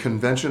 a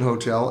convention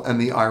hotel, and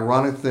the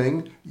ironic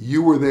thing,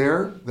 you were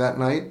there that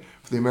night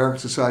for the American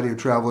Society of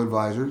Travel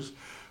Advisors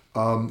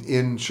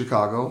in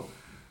Chicago.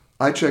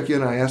 I check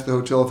in, I asked the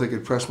hotel if they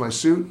could press my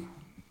suit.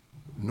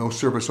 No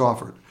service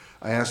offered.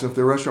 I asked them if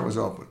their restaurant was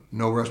open.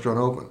 No restaurant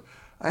open.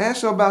 I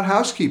asked them about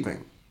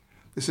housekeeping.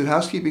 They said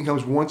housekeeping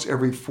comes once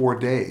every 4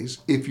 days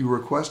if you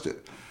request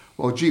it.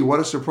 Well, gee, what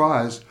a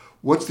surprise.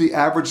 What's the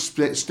average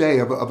stay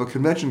of a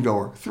convention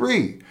goer?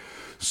 3.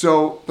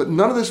 So, but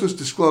none of this was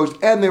disclosed,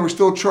 and they were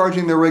still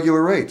charging their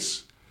regular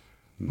rates.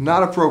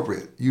 Not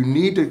appropriate. You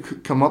need to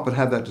come up and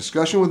have that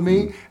discussion with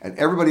me and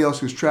everybody else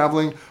who's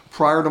traveling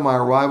prior to my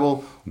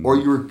arrival, or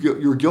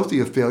you're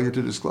guilty of failure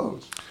to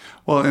disclose.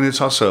 Well, and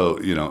it's also,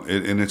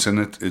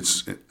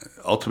 it's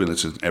ultimately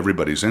it's in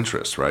everybody's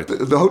interest, right? The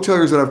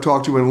hoteliers that I've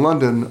talked to in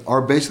London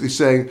are basically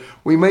saying,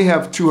 we may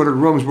have 200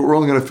 rooms, but we're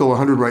only going to fill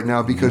 100 right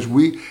now because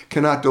we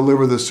cannot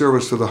deliver the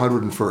service for the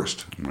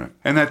 101st. Right.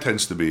 And that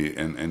tends to be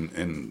in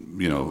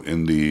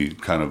the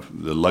kind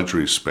of the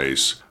luxury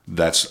space.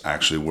 That's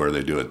actually where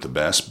they do it the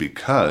best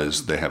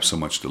because they have so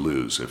much to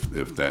lose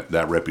if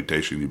that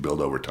reputation you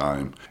build over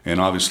time. And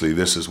obviously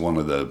this is one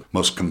of the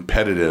most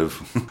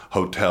competitive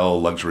hotel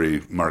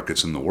luxury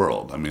markets in the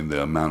world. I mean,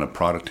 the amount of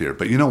product here.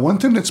 But one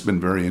thing that's been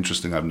very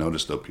interesting I've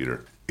noticed though,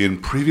 Peter, in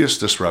previous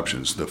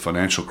disruptions, the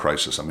financial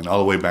crisis, I mean, all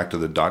the way back to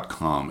the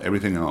 .com,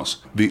 everything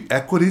else, the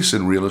equities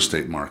and real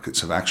estate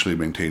markets have actually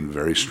maintained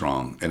very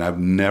strong. And I've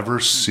never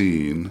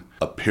seen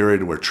a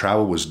period where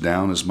travel was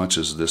down as much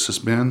as this has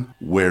been,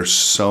 where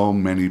so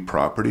many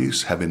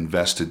properties have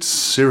invested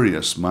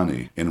serious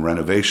money in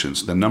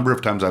renovations. The number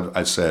of times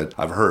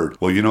I've heard,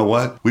 well, you know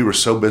what? We were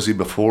so busy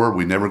before,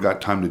 we never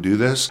got time to do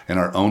this. And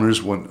our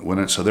owners went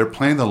in, so they're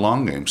playing the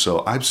long game.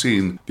 So I've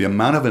seen the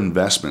amount of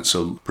investment,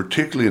 so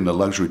particularly in the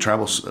luxury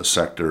travel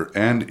sector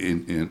and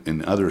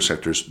in other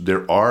sectors,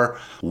 there are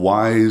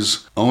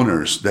wise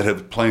owners that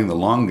have playing the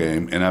long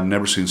game, and I've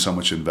never seen so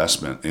much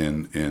investment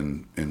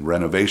in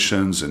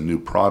renovations and new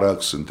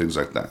products and things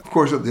like that. Of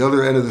course, at the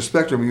other end of the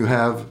spectrum, you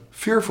have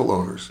fearful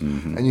owners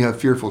and you have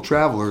fearful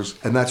travelers,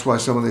 and that's why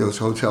some of those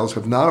hotels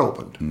have not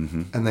opened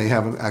and they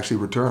haven't actually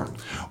returned.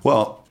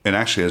 Well, and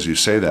actually, as you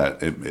say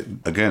that,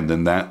 again,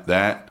 then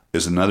that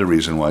is another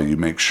reason why you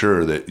make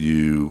sure that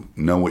you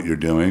know what you're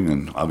doing.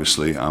 And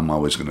obviously, I'm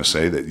always going to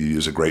say that you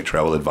use a great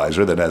travel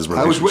advisor that has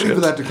relationships. I was waiting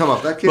for that to come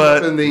up. That came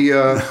up in the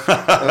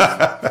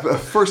the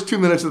first 2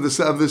 minutes of this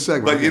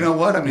segment. But you know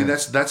what? I mean,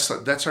 that's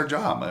our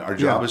job. Our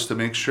job is to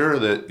make sure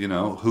that,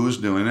 who's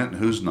doing it and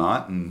who's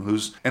not,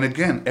 and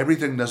again,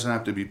 everything doesn't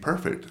have to be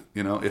perfect.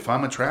 If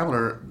I'm a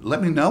traveler,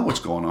 let me know what's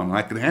going on and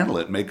I can handle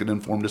it, make an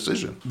informed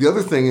decision. The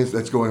other thing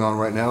that's going on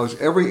right now is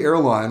every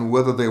airline,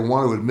 whether they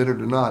want to admit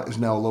it or not, is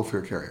now a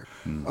low-fare carrier.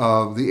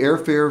 The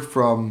airfare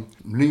from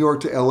New York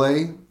to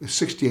LA is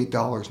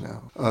 $68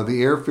 now.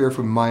 The airfare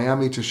from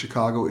Miami to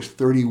Chicago is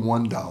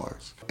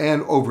 $31.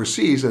 And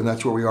overseas, and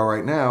that's where we are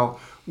right now,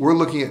 we're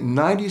looking at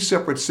 90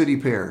 separate city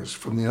pairs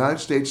from the United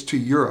States to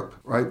Europe,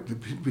 right?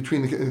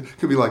 It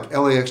could be like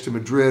LAX to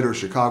Madrid or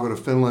Chicago to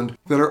Finland,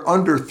 that are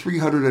under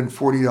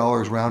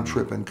 $340 round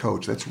trip and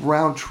coach. That's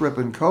round trip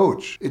and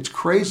coach. It's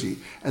crazy.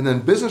 And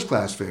then business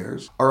class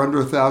fares are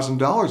under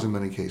 $1,000 in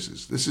many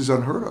cases. This is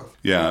unheard of.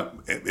 Yeah,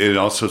 it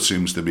also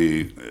seems to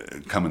be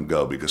come and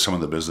go because some of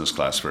the business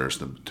class fares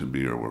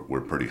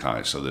were pretty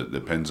high. So that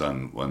depends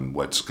on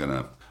what's going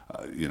to,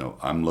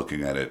 I'm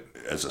looking at it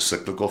as a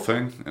cyclical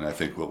thing, and I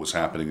think what was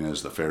happening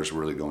is the fares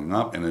were really going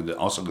up, and it's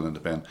also going to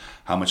depend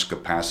how much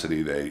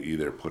capacity they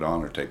either put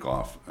on or take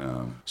off.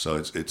 So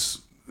it's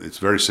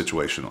very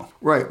situational.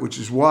 Right, which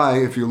is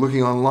why if you're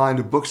looking online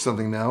to book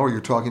something now, or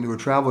you're talking to a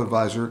travel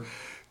advisor,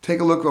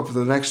 take a look up for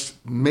the next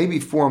maybe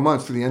 4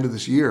 months to the end of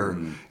this year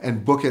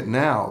and book it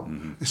now,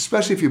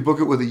 especially if you book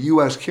it with a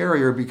U.S.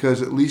 carrier,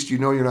 because at least you're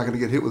not going to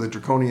get hit with a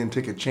draconian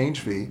ticket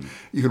change fee.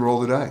 You can roll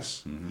the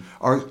dice.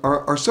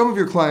 Are some of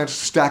your clients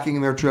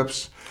stacking their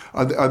trips?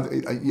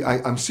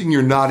 I'm seeing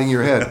you're nodding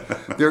your head.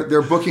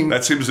 They're booking.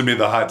 That seems to be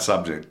the hot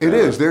subject. It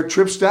is. They're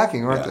trip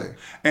stacking, aren't they?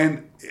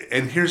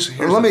 And here's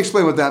let me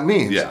explain what that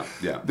means. Yeah.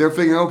 They're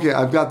figuring, okay,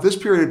 I've got this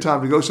period of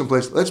time to go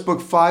someplace. Let's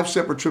book 5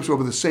 separate trips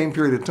over the same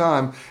period of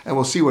time, and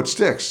we'll see what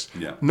sticks.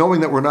 Yeah.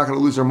 Knowing that we're not going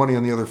to lose our money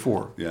on the other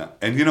 4. Yeah.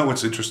 And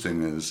what's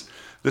interesting is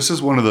this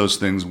is one of those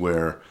things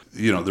where,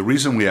 the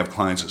reason we have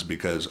clients is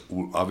because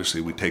obviously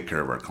we take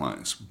care of our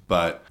clients.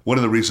 But one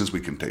of the reasons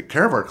we can take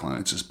care of our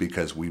clients is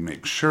because we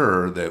make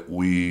sure that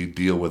we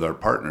deal with our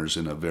partners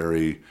in a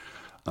very,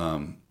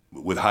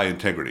 with high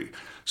integrity.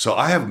 So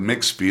I have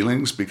mixed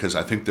feelings because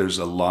I think there's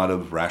a lot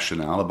of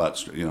rationale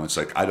about, it's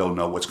like, I don't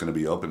know what's going to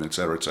be open, et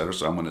cetera,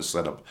 so I'm going to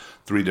set up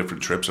 3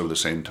 different trips over the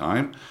same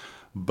time.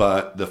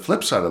 But the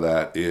flip side of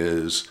that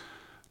is,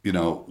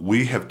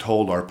 we have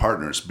told our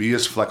partners, be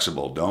as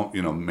flexible. Don't,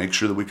 make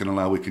sure that we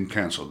can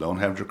cancel. Don't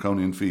have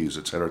draconian fees,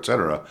 et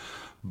cetera.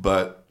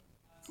 But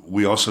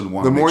we also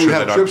want to make sure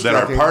that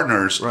our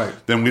partners,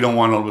 then we don't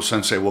want to all of a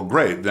sudden say, well,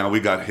 great, now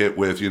we got hit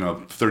with,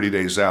 30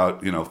 days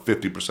out,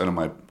 50% of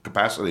my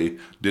capacity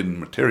didn't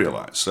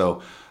materialize.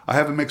 So I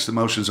have mixed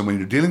emotions. And when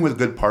you're dealing with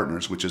good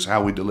partners, which is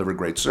how we deliver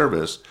great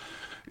service,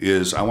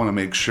 is I want to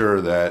make sure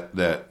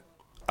that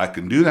I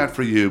can do that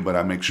for you, but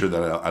I make sure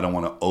that I don't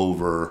want to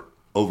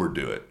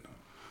overdo it.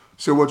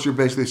 So what you're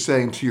basically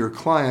saying to your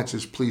clients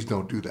is, please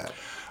don't do that.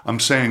 I'm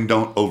saying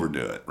don't overdo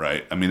it,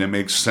 right? I mean, it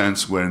makes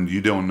sense when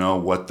you don't know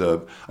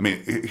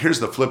here's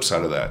the flip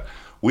side of that.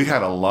 We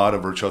had a lot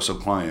of Virtuoso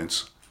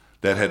clients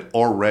that had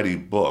already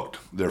booked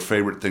their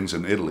favorite things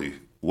in Italy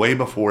way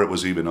before it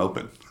was even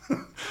open.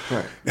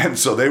 Right. And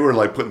so they were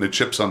like putting the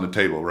chips on the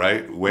table,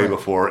 right? Way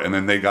before, and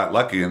then they got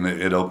lucky and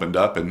it opened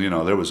up, and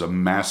there was a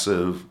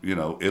massive,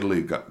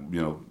 Italy got,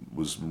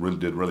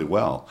 did really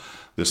well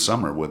this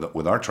summer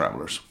with our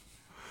travelers.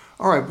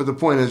 All right, but the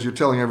point is, you're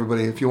telling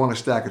everybody, if you want to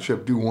stack a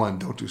trip, do 1,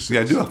 don't do 6.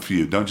 Yeah, do a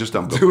few. Don't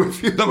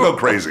go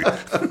crazy.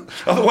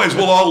 Otherwise,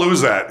 we'll all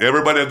lose that.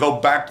 Everybody will go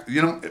back,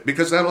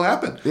 because that'll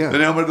happen. Yeah. Then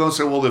everybody will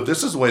say, well, if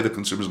this is the way the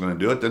consumer's going to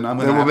do it, then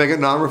we'll make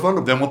it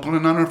non-refundable. Then we'll put it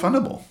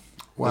non-refundable.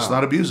 Wow. Let's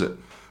not abuse it.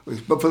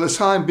 But for the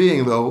time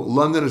being, though,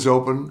 London is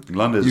open.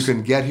 You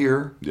can get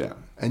here. Yeah.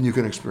 And you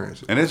can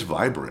experience it. And it's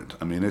vibrant.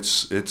 I mean,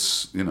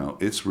 it's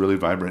really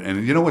vibrant.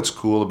 And what's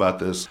cool about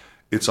this?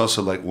 It's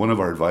also like one of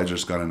our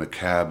advisors got in a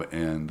cab,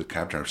 and the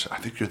cab driver said, I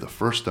think you're the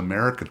first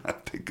American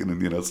I've taken,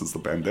 since the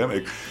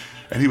pandemic.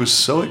 And he was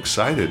so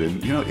excited.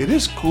 And, it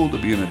is cool to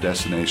be in a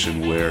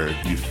destination where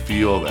you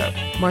feel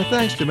that. My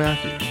thanks to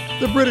Matthew.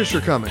 The British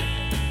are coming.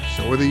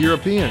 So are the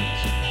Europeans,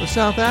 the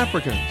South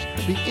Africans,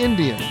 the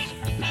Indians,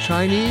 the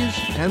Chinese,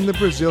 and the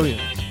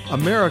Brazilians.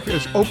 America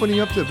is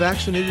opening up to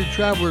vaccinated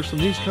travelers from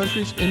these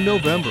countries in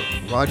November.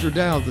 Roger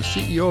Dowd, the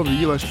CEO of the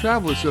U.S.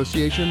 Travel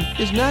Association,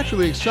 is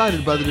naturally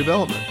excited by the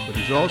development, but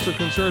he's also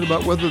concerned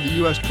about whether the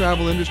U.S.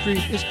 travel industry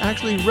is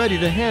actually ready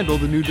to handle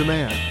the new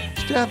demand.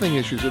 Staffing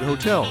issues at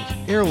hotels,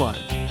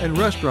 airlines, and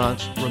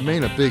restaurants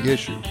remain a big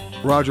issue.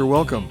 Roger,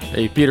 welcome.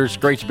 Hey, Peter, it's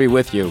great to be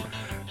with you.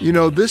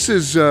 This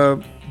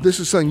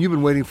is something you've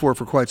been waiting for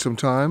quite some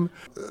time.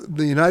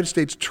 The United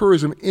States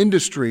tourism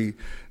industry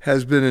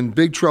has been in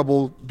big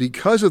trouble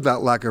because of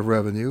that lack of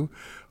revenue.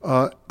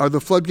 Are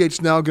the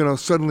floodgates now going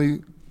to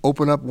suddenly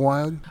open up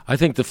wide? I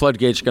think the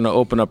floodgates are going to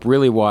open up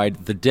really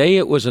wide. The day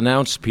it was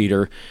announced,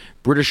 Peter,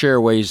 British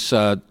Airways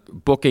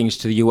bookings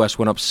to the U.S.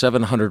 went up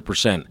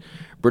 700%.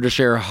 British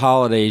Air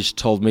Holidays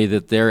told me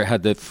that they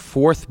had the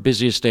 4th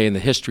busiest day in the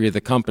history of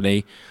the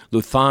company.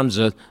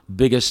 Lufthansa,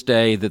 biggest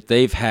day that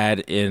they've had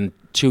in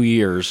 2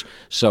 years.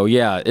 So,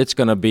 yeah, it's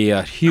going to be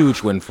a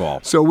huge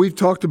windfall. So we've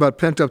talked about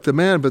pent-up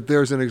demand, but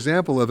there's an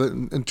example of it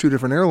in two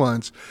different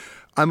airlines.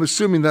 I'm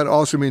assuming that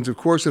also means, of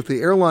course, if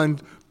the airline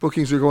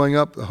bookings are going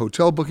up, the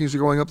hotel bookings are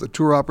going up, the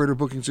tour operator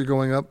bookings are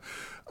going up,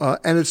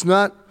 and it's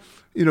not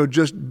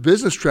just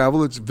business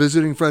travel, it's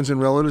visiting friends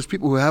and relatives,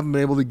 people who haven't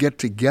been able to get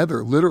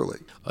together, literally.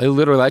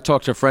 I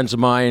talk to friends of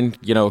mine,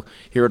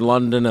 here in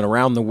London and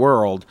around the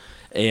world,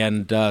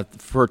 and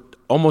for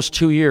almost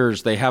 2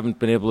 years, they haven't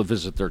been able to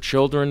visit their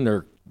children,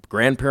 their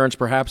grandparents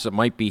perhaps that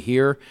might be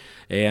here,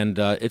 and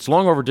it's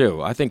long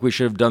overdue. I think we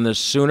should have done this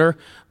sooner,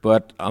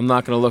 but I'm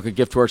not going to look a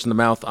gift horse in the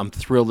mouth. I'm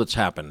thrilled it's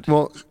happened.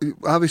 Well,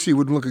 obviously you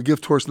wouldn't look a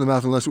gift horse in the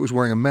mouth unless it was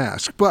wearing a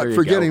mask, but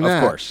forgetting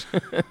that, of course.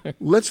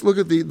 Let's look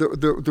at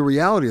the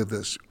reality of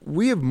this.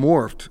 We have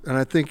morphed, and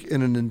I think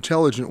in an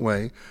intelligent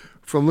way,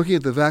 from looking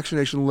at the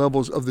vaccination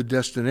levels of the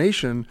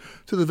destination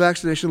to the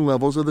vaccination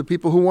levels of the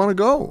people who want to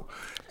go.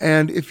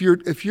 And if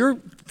you're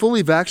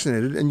fully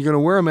vaccinated and you're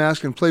going to wear a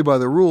mask and play by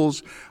the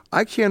rules,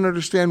 I can't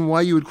understand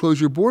why you would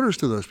close your borders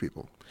to those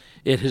people.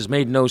 It has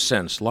made no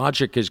sense.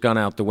 Logic has gone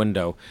out the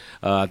window.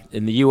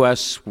 In the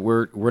U.S.,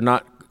 we're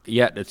not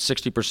yet at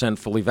 60%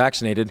 fully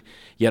vaccinated,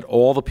 yet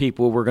all the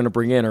people we're going to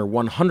bring in are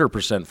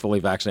 100% fully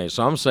vaccinated.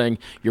 So I'm saying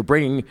you're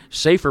bringing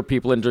safer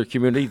people into your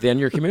community than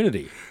your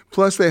community.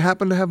 Plus, they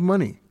happen to have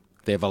money.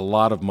 They have a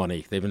lot of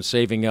money. They've been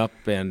saving up,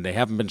 and they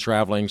haven't been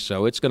traveling,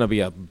 so it's going to be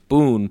a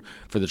boon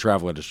for the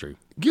travel industry.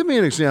 Give me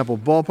an example,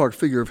 ballpark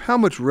figure, of how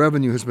much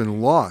revenue has been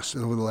lost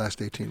over the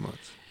last 18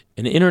 months.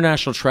 In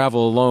international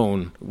travel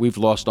alone, we've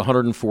lost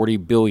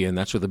 $140 billion.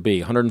 That's with a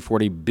B.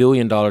 $140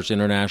 billion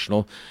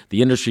international.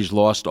 The industry's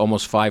lost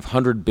almost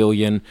 $500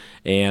 billion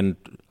and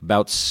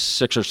about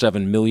 6 or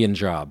 7 million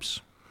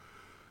jobs.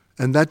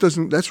 And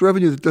that's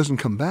revenue that doesn't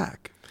come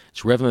back.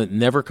 It's revenue that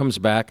never comes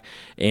back,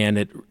 and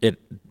it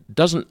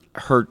doesn't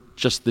hurt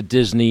just the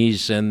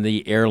Disneys and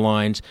the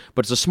airlines,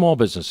 but it's the small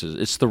businesses.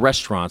 It's the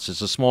restaurants. It's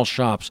the small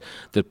shops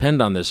that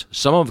depend on this.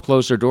 Some of them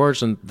close their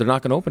doors, and they're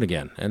not going to open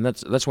again, and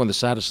that's one of the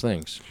saddest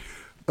things.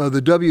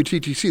 The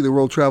WTTC, the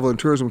World Travel and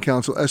Tourism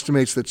Council,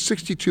 estimates that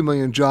 62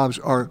 million jobs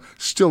are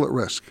still at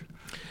risk.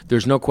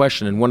 There's no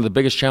question, and one of the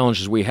biggest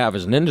challenges we have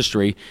as an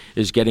industry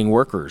is getting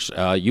workers.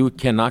 You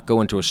cannot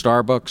go into a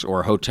Starbucks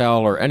or a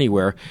hotel or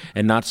anywhere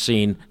and not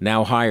seen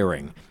now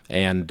hiring.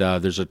 And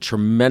there's a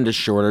tremendous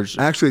shortage.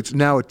 Actually, it's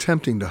now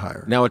attempting to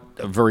hire.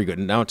 Very good.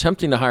 Now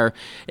attempting to hire.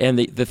 And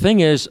the thing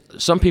is,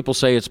 some people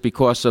say it's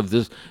because of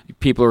the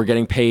people who are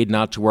getting paid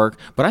not to work.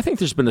 But I think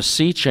there's been a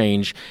sea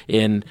change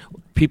in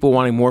people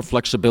wanting more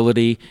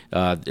flexibility.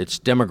 It's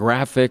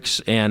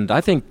demographics. And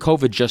I think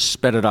COVID just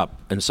sped it up,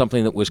 and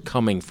something that was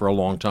coming for a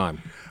long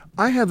time.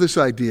 I have this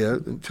idea,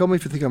 and tell me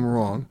if you think I'm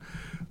wrong,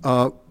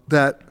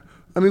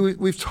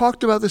 we've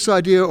talked about this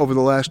idea over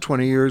the last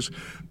 20 years.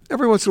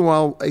 Every once in a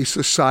while, a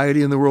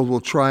society in the world will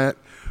try it,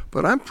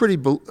 but I'm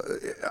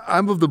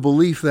of the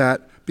belief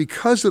that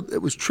because it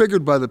was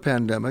triggered by the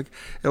pandemic,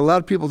 it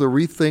allowed people to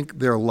rethink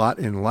their lot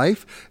in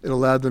life. It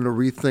allowed them to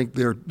rethink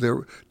their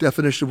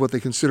definition of what they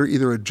consider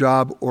either a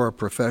job or a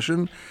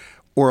profession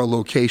or a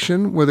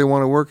location where they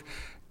want to work.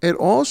 It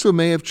also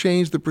may have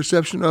changed the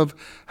perception of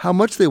how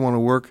much they want to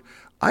work.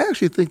 I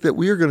actually think that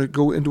we are going to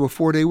go into a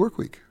 4-day work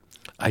week.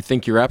 I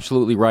think you're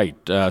absolutely right.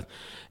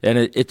 And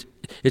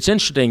it's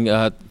interesting.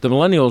 The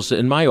millennials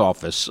in my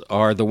office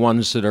are the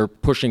ones that are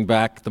pushing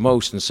back the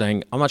most and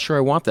saying, I'm not sure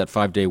I want that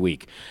 5-day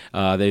week.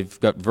 They've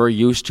got very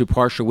used to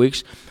partial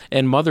weeks.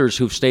 And mothers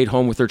who've stayed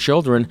home with their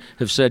children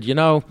have said,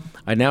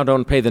 I now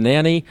don't pay the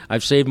nanny.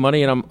 I've saved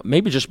money, and I'm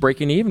maybe just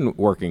breaking even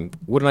working.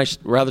 Wouldn't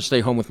I rather stay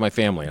home with my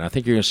family? And I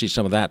think you're going to see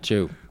some of that,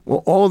 too.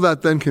 Well, all of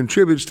that then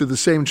contributes to the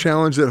same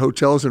challenge that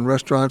hotels and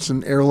restaurants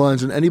and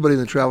airlines and anybody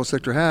in the travel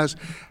sector has.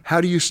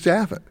 How do you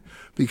staff it?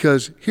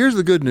 Because here's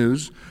the good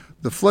news.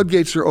 The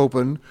floodgates are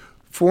open.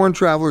 Foreign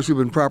travelers who've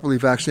been properly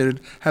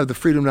vaccinated have the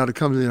freedom now to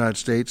come to the United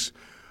States.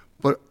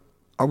 But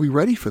are we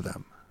ready for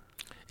them?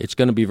 It's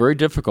going to be very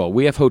difficult.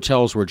 We have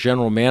hotels where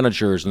general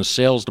managers and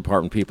sales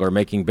department people are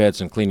making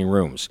beds and cleaning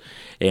rooms.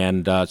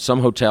 And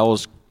some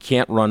hotels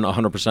can't run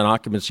 100%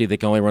 occupancy. They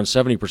can only run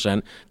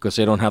 70% because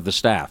they don't have the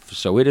staff.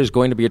 So it is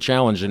going to be a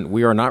challenge, and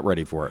we are not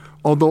ready for it.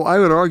 Although I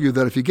would argue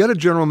that if you get a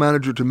general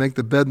manager to make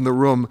the bed in the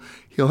room,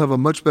 he'll have a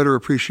much better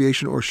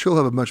appreciation, or she'll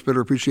have a much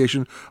better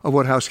appreciation of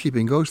what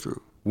housekeeping goes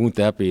through. Won't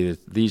that be?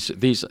 These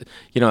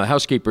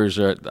housekeepers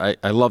are,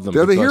 I love them.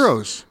 They're the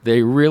heroes.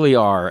 They really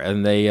are.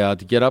 And they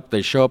get up,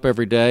 they show up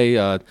every day,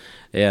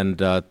 and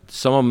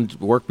some of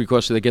them work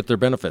because they get their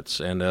benefits,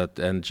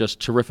 and just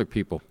terrific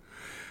people.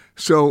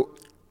 So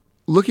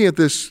looking at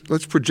this,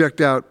 let's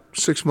project out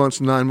 6 months,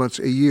 9 months,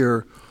 a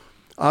year.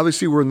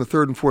 Obviously, we're in the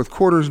third and fourth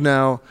quarters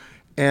now,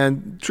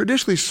 and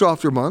traditionally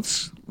softer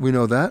months. We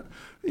know that.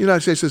 The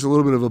United States has a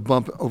little bit of a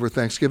bump over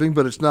Thanksgiving,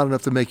 but it's not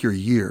enough to make your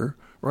year,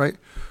 right?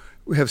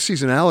 We have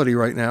seasonality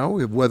right now.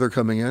 We have weather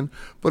coming in.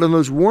 But in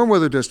those warm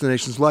weather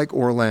destinations like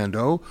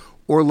Orlando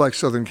or like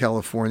Southern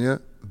California,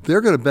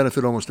 they're going to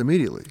benefit almost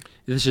immediately.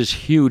 This is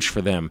huge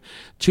for them.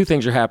 Two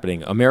things are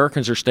happening.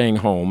 Americans are staying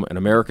home, and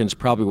Americans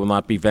probably will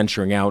not be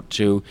venturing out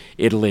to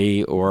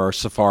Italy or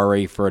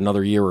safari for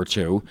another year or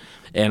two.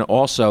 And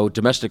also,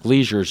 domestic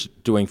leisure is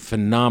doing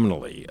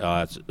phenomenally.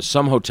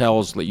 Some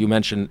hotels that you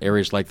mentioned,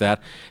 areas like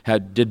that,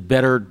 did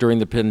better during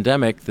the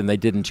pandemic than they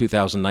did in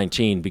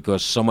 2019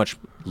 because so much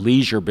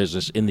leisure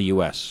business in the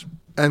U.S.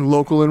 And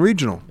local and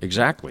regional.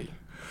 Exactly.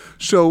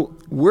 So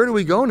where do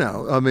we go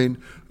now? I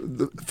mean,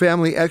 the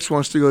family X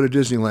wants to go to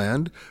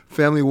Disneyland.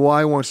 Family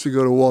Y wants to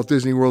go to Walt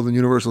Disney World and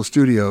Universal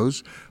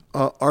Studios.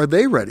 Are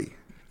they ready?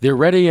 They're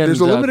ready. And there's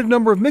a limited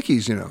number of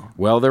Mickeys, you know.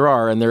 Well, there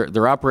are, and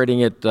they're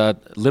operating at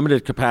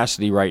limited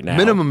capacity right now.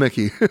 Minimum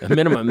Mickey.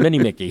 Minimum mini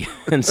Mickey.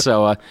 And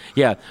so,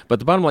 yeah. But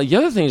the bottom line, the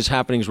other thing that's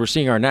happening is we're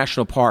seeing our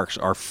national parks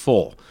are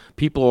full.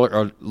 People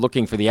are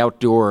looking for the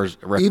outdoors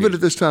refuge. Even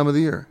at this time of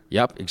the year.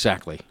 Yep,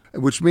 exactly.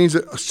 Which means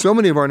that so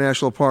many of our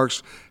national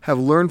parks have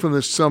learned from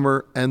this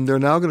summer, and they're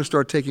now going to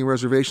start taking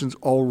reservations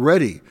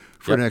already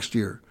for next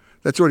year.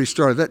 That's already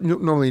started. That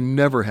normally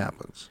never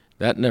happens.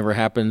 That never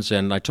happens.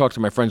 And I talked to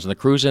my friends in the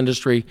cruise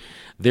industry.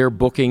 Their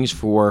bookings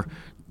for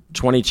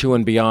 22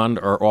 and beyond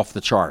are off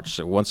the charts.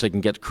 So once they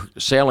can get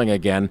sailing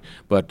again,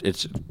 but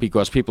it's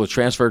because people have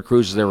transferred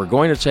cruises they were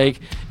going to take,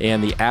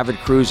 and the avid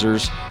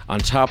cruisers on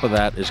top of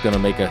that is going to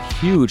make a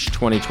huge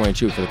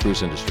 2022 for the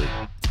cruise industry.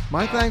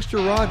 My thanks to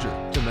Roger,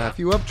 to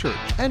Matthew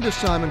Upchurch, and to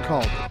Simon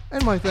Calder.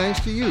 And my thanks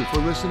to you for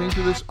listening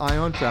to this Eye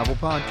on Travel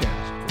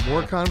podcast. For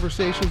more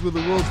conversations with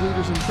the world's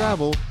leaders in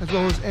travel, as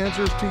well as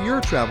answers to your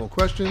travel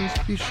questions,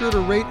 be sure to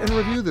rate and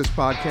review this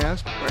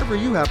podcast wherever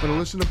you happen to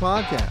listen to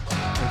podcasts.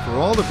 And for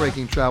all the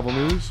breaking travel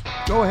news,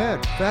 go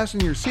ahead, fasten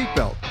your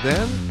seatbelt,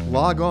 then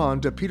log on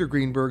to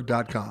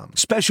petergreenberg.com.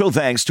 Special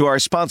thanks to our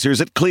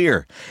sponsors at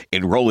Clear.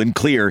 Enroll in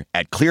Clear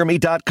at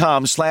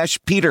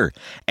clearme.com/Peter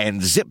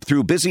and zip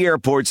through busy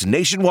airports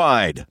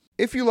nationwide.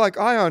 If you like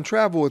Eye on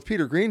Travel with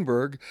Peter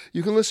Greenberg,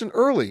 you can listen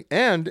early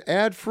and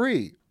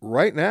ad-free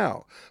right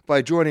now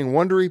by joining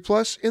Wondery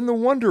Plus in the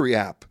Wondery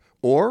app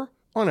or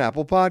on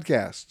Apple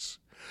Podcasts.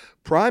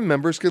 Prime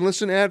members can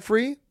listen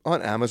ad-free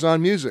on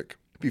Amazon Music.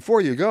 Before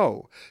you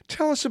go,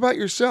 tell us about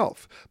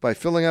yourself by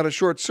filling out a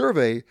short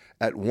survey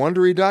at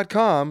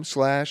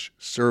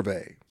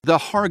Wondery.com/survey. The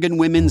Hargan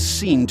women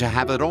seemed to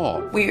have it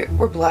all. We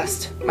were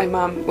blessed. My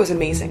mom was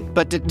amazing.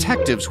 But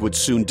detectives would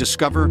soon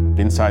discover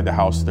inside the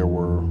house there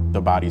were the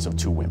bodies of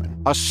 2 women.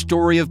 A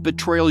story of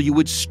betrayal you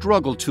would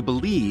struggle to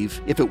believe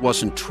if it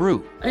wasn't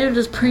true. I am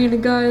just praying to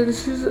God,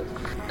 this is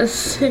a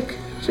sick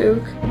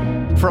joke.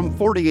 From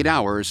 48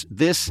 Hours,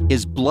 this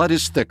is Blood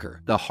is Thicker,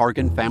 The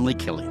Hargan Family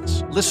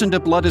Killings. Listen to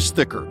Blood is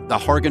Thicker, The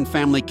Hargan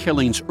Family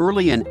Killings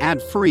early and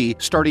ad-free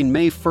starting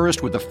May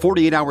 1st with a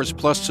 48 Hours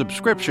Plus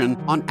subscription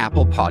on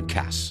Apple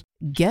Podcasts.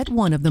 Get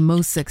one of the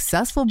most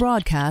successful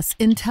broadcasts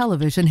in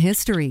television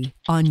history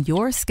on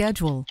your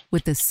schedule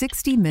with the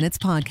 60 Minutes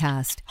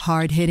Podcast.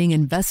 Hard-hitting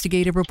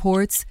investigative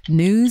reports,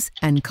 news,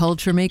 and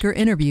culture maker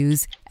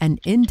interviews, and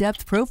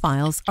in-depth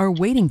profiles are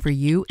waiting for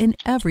you in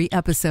every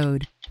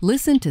episode.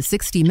 Listen to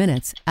 60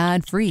 Minutes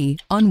ad-free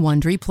on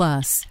Wondery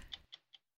Plus.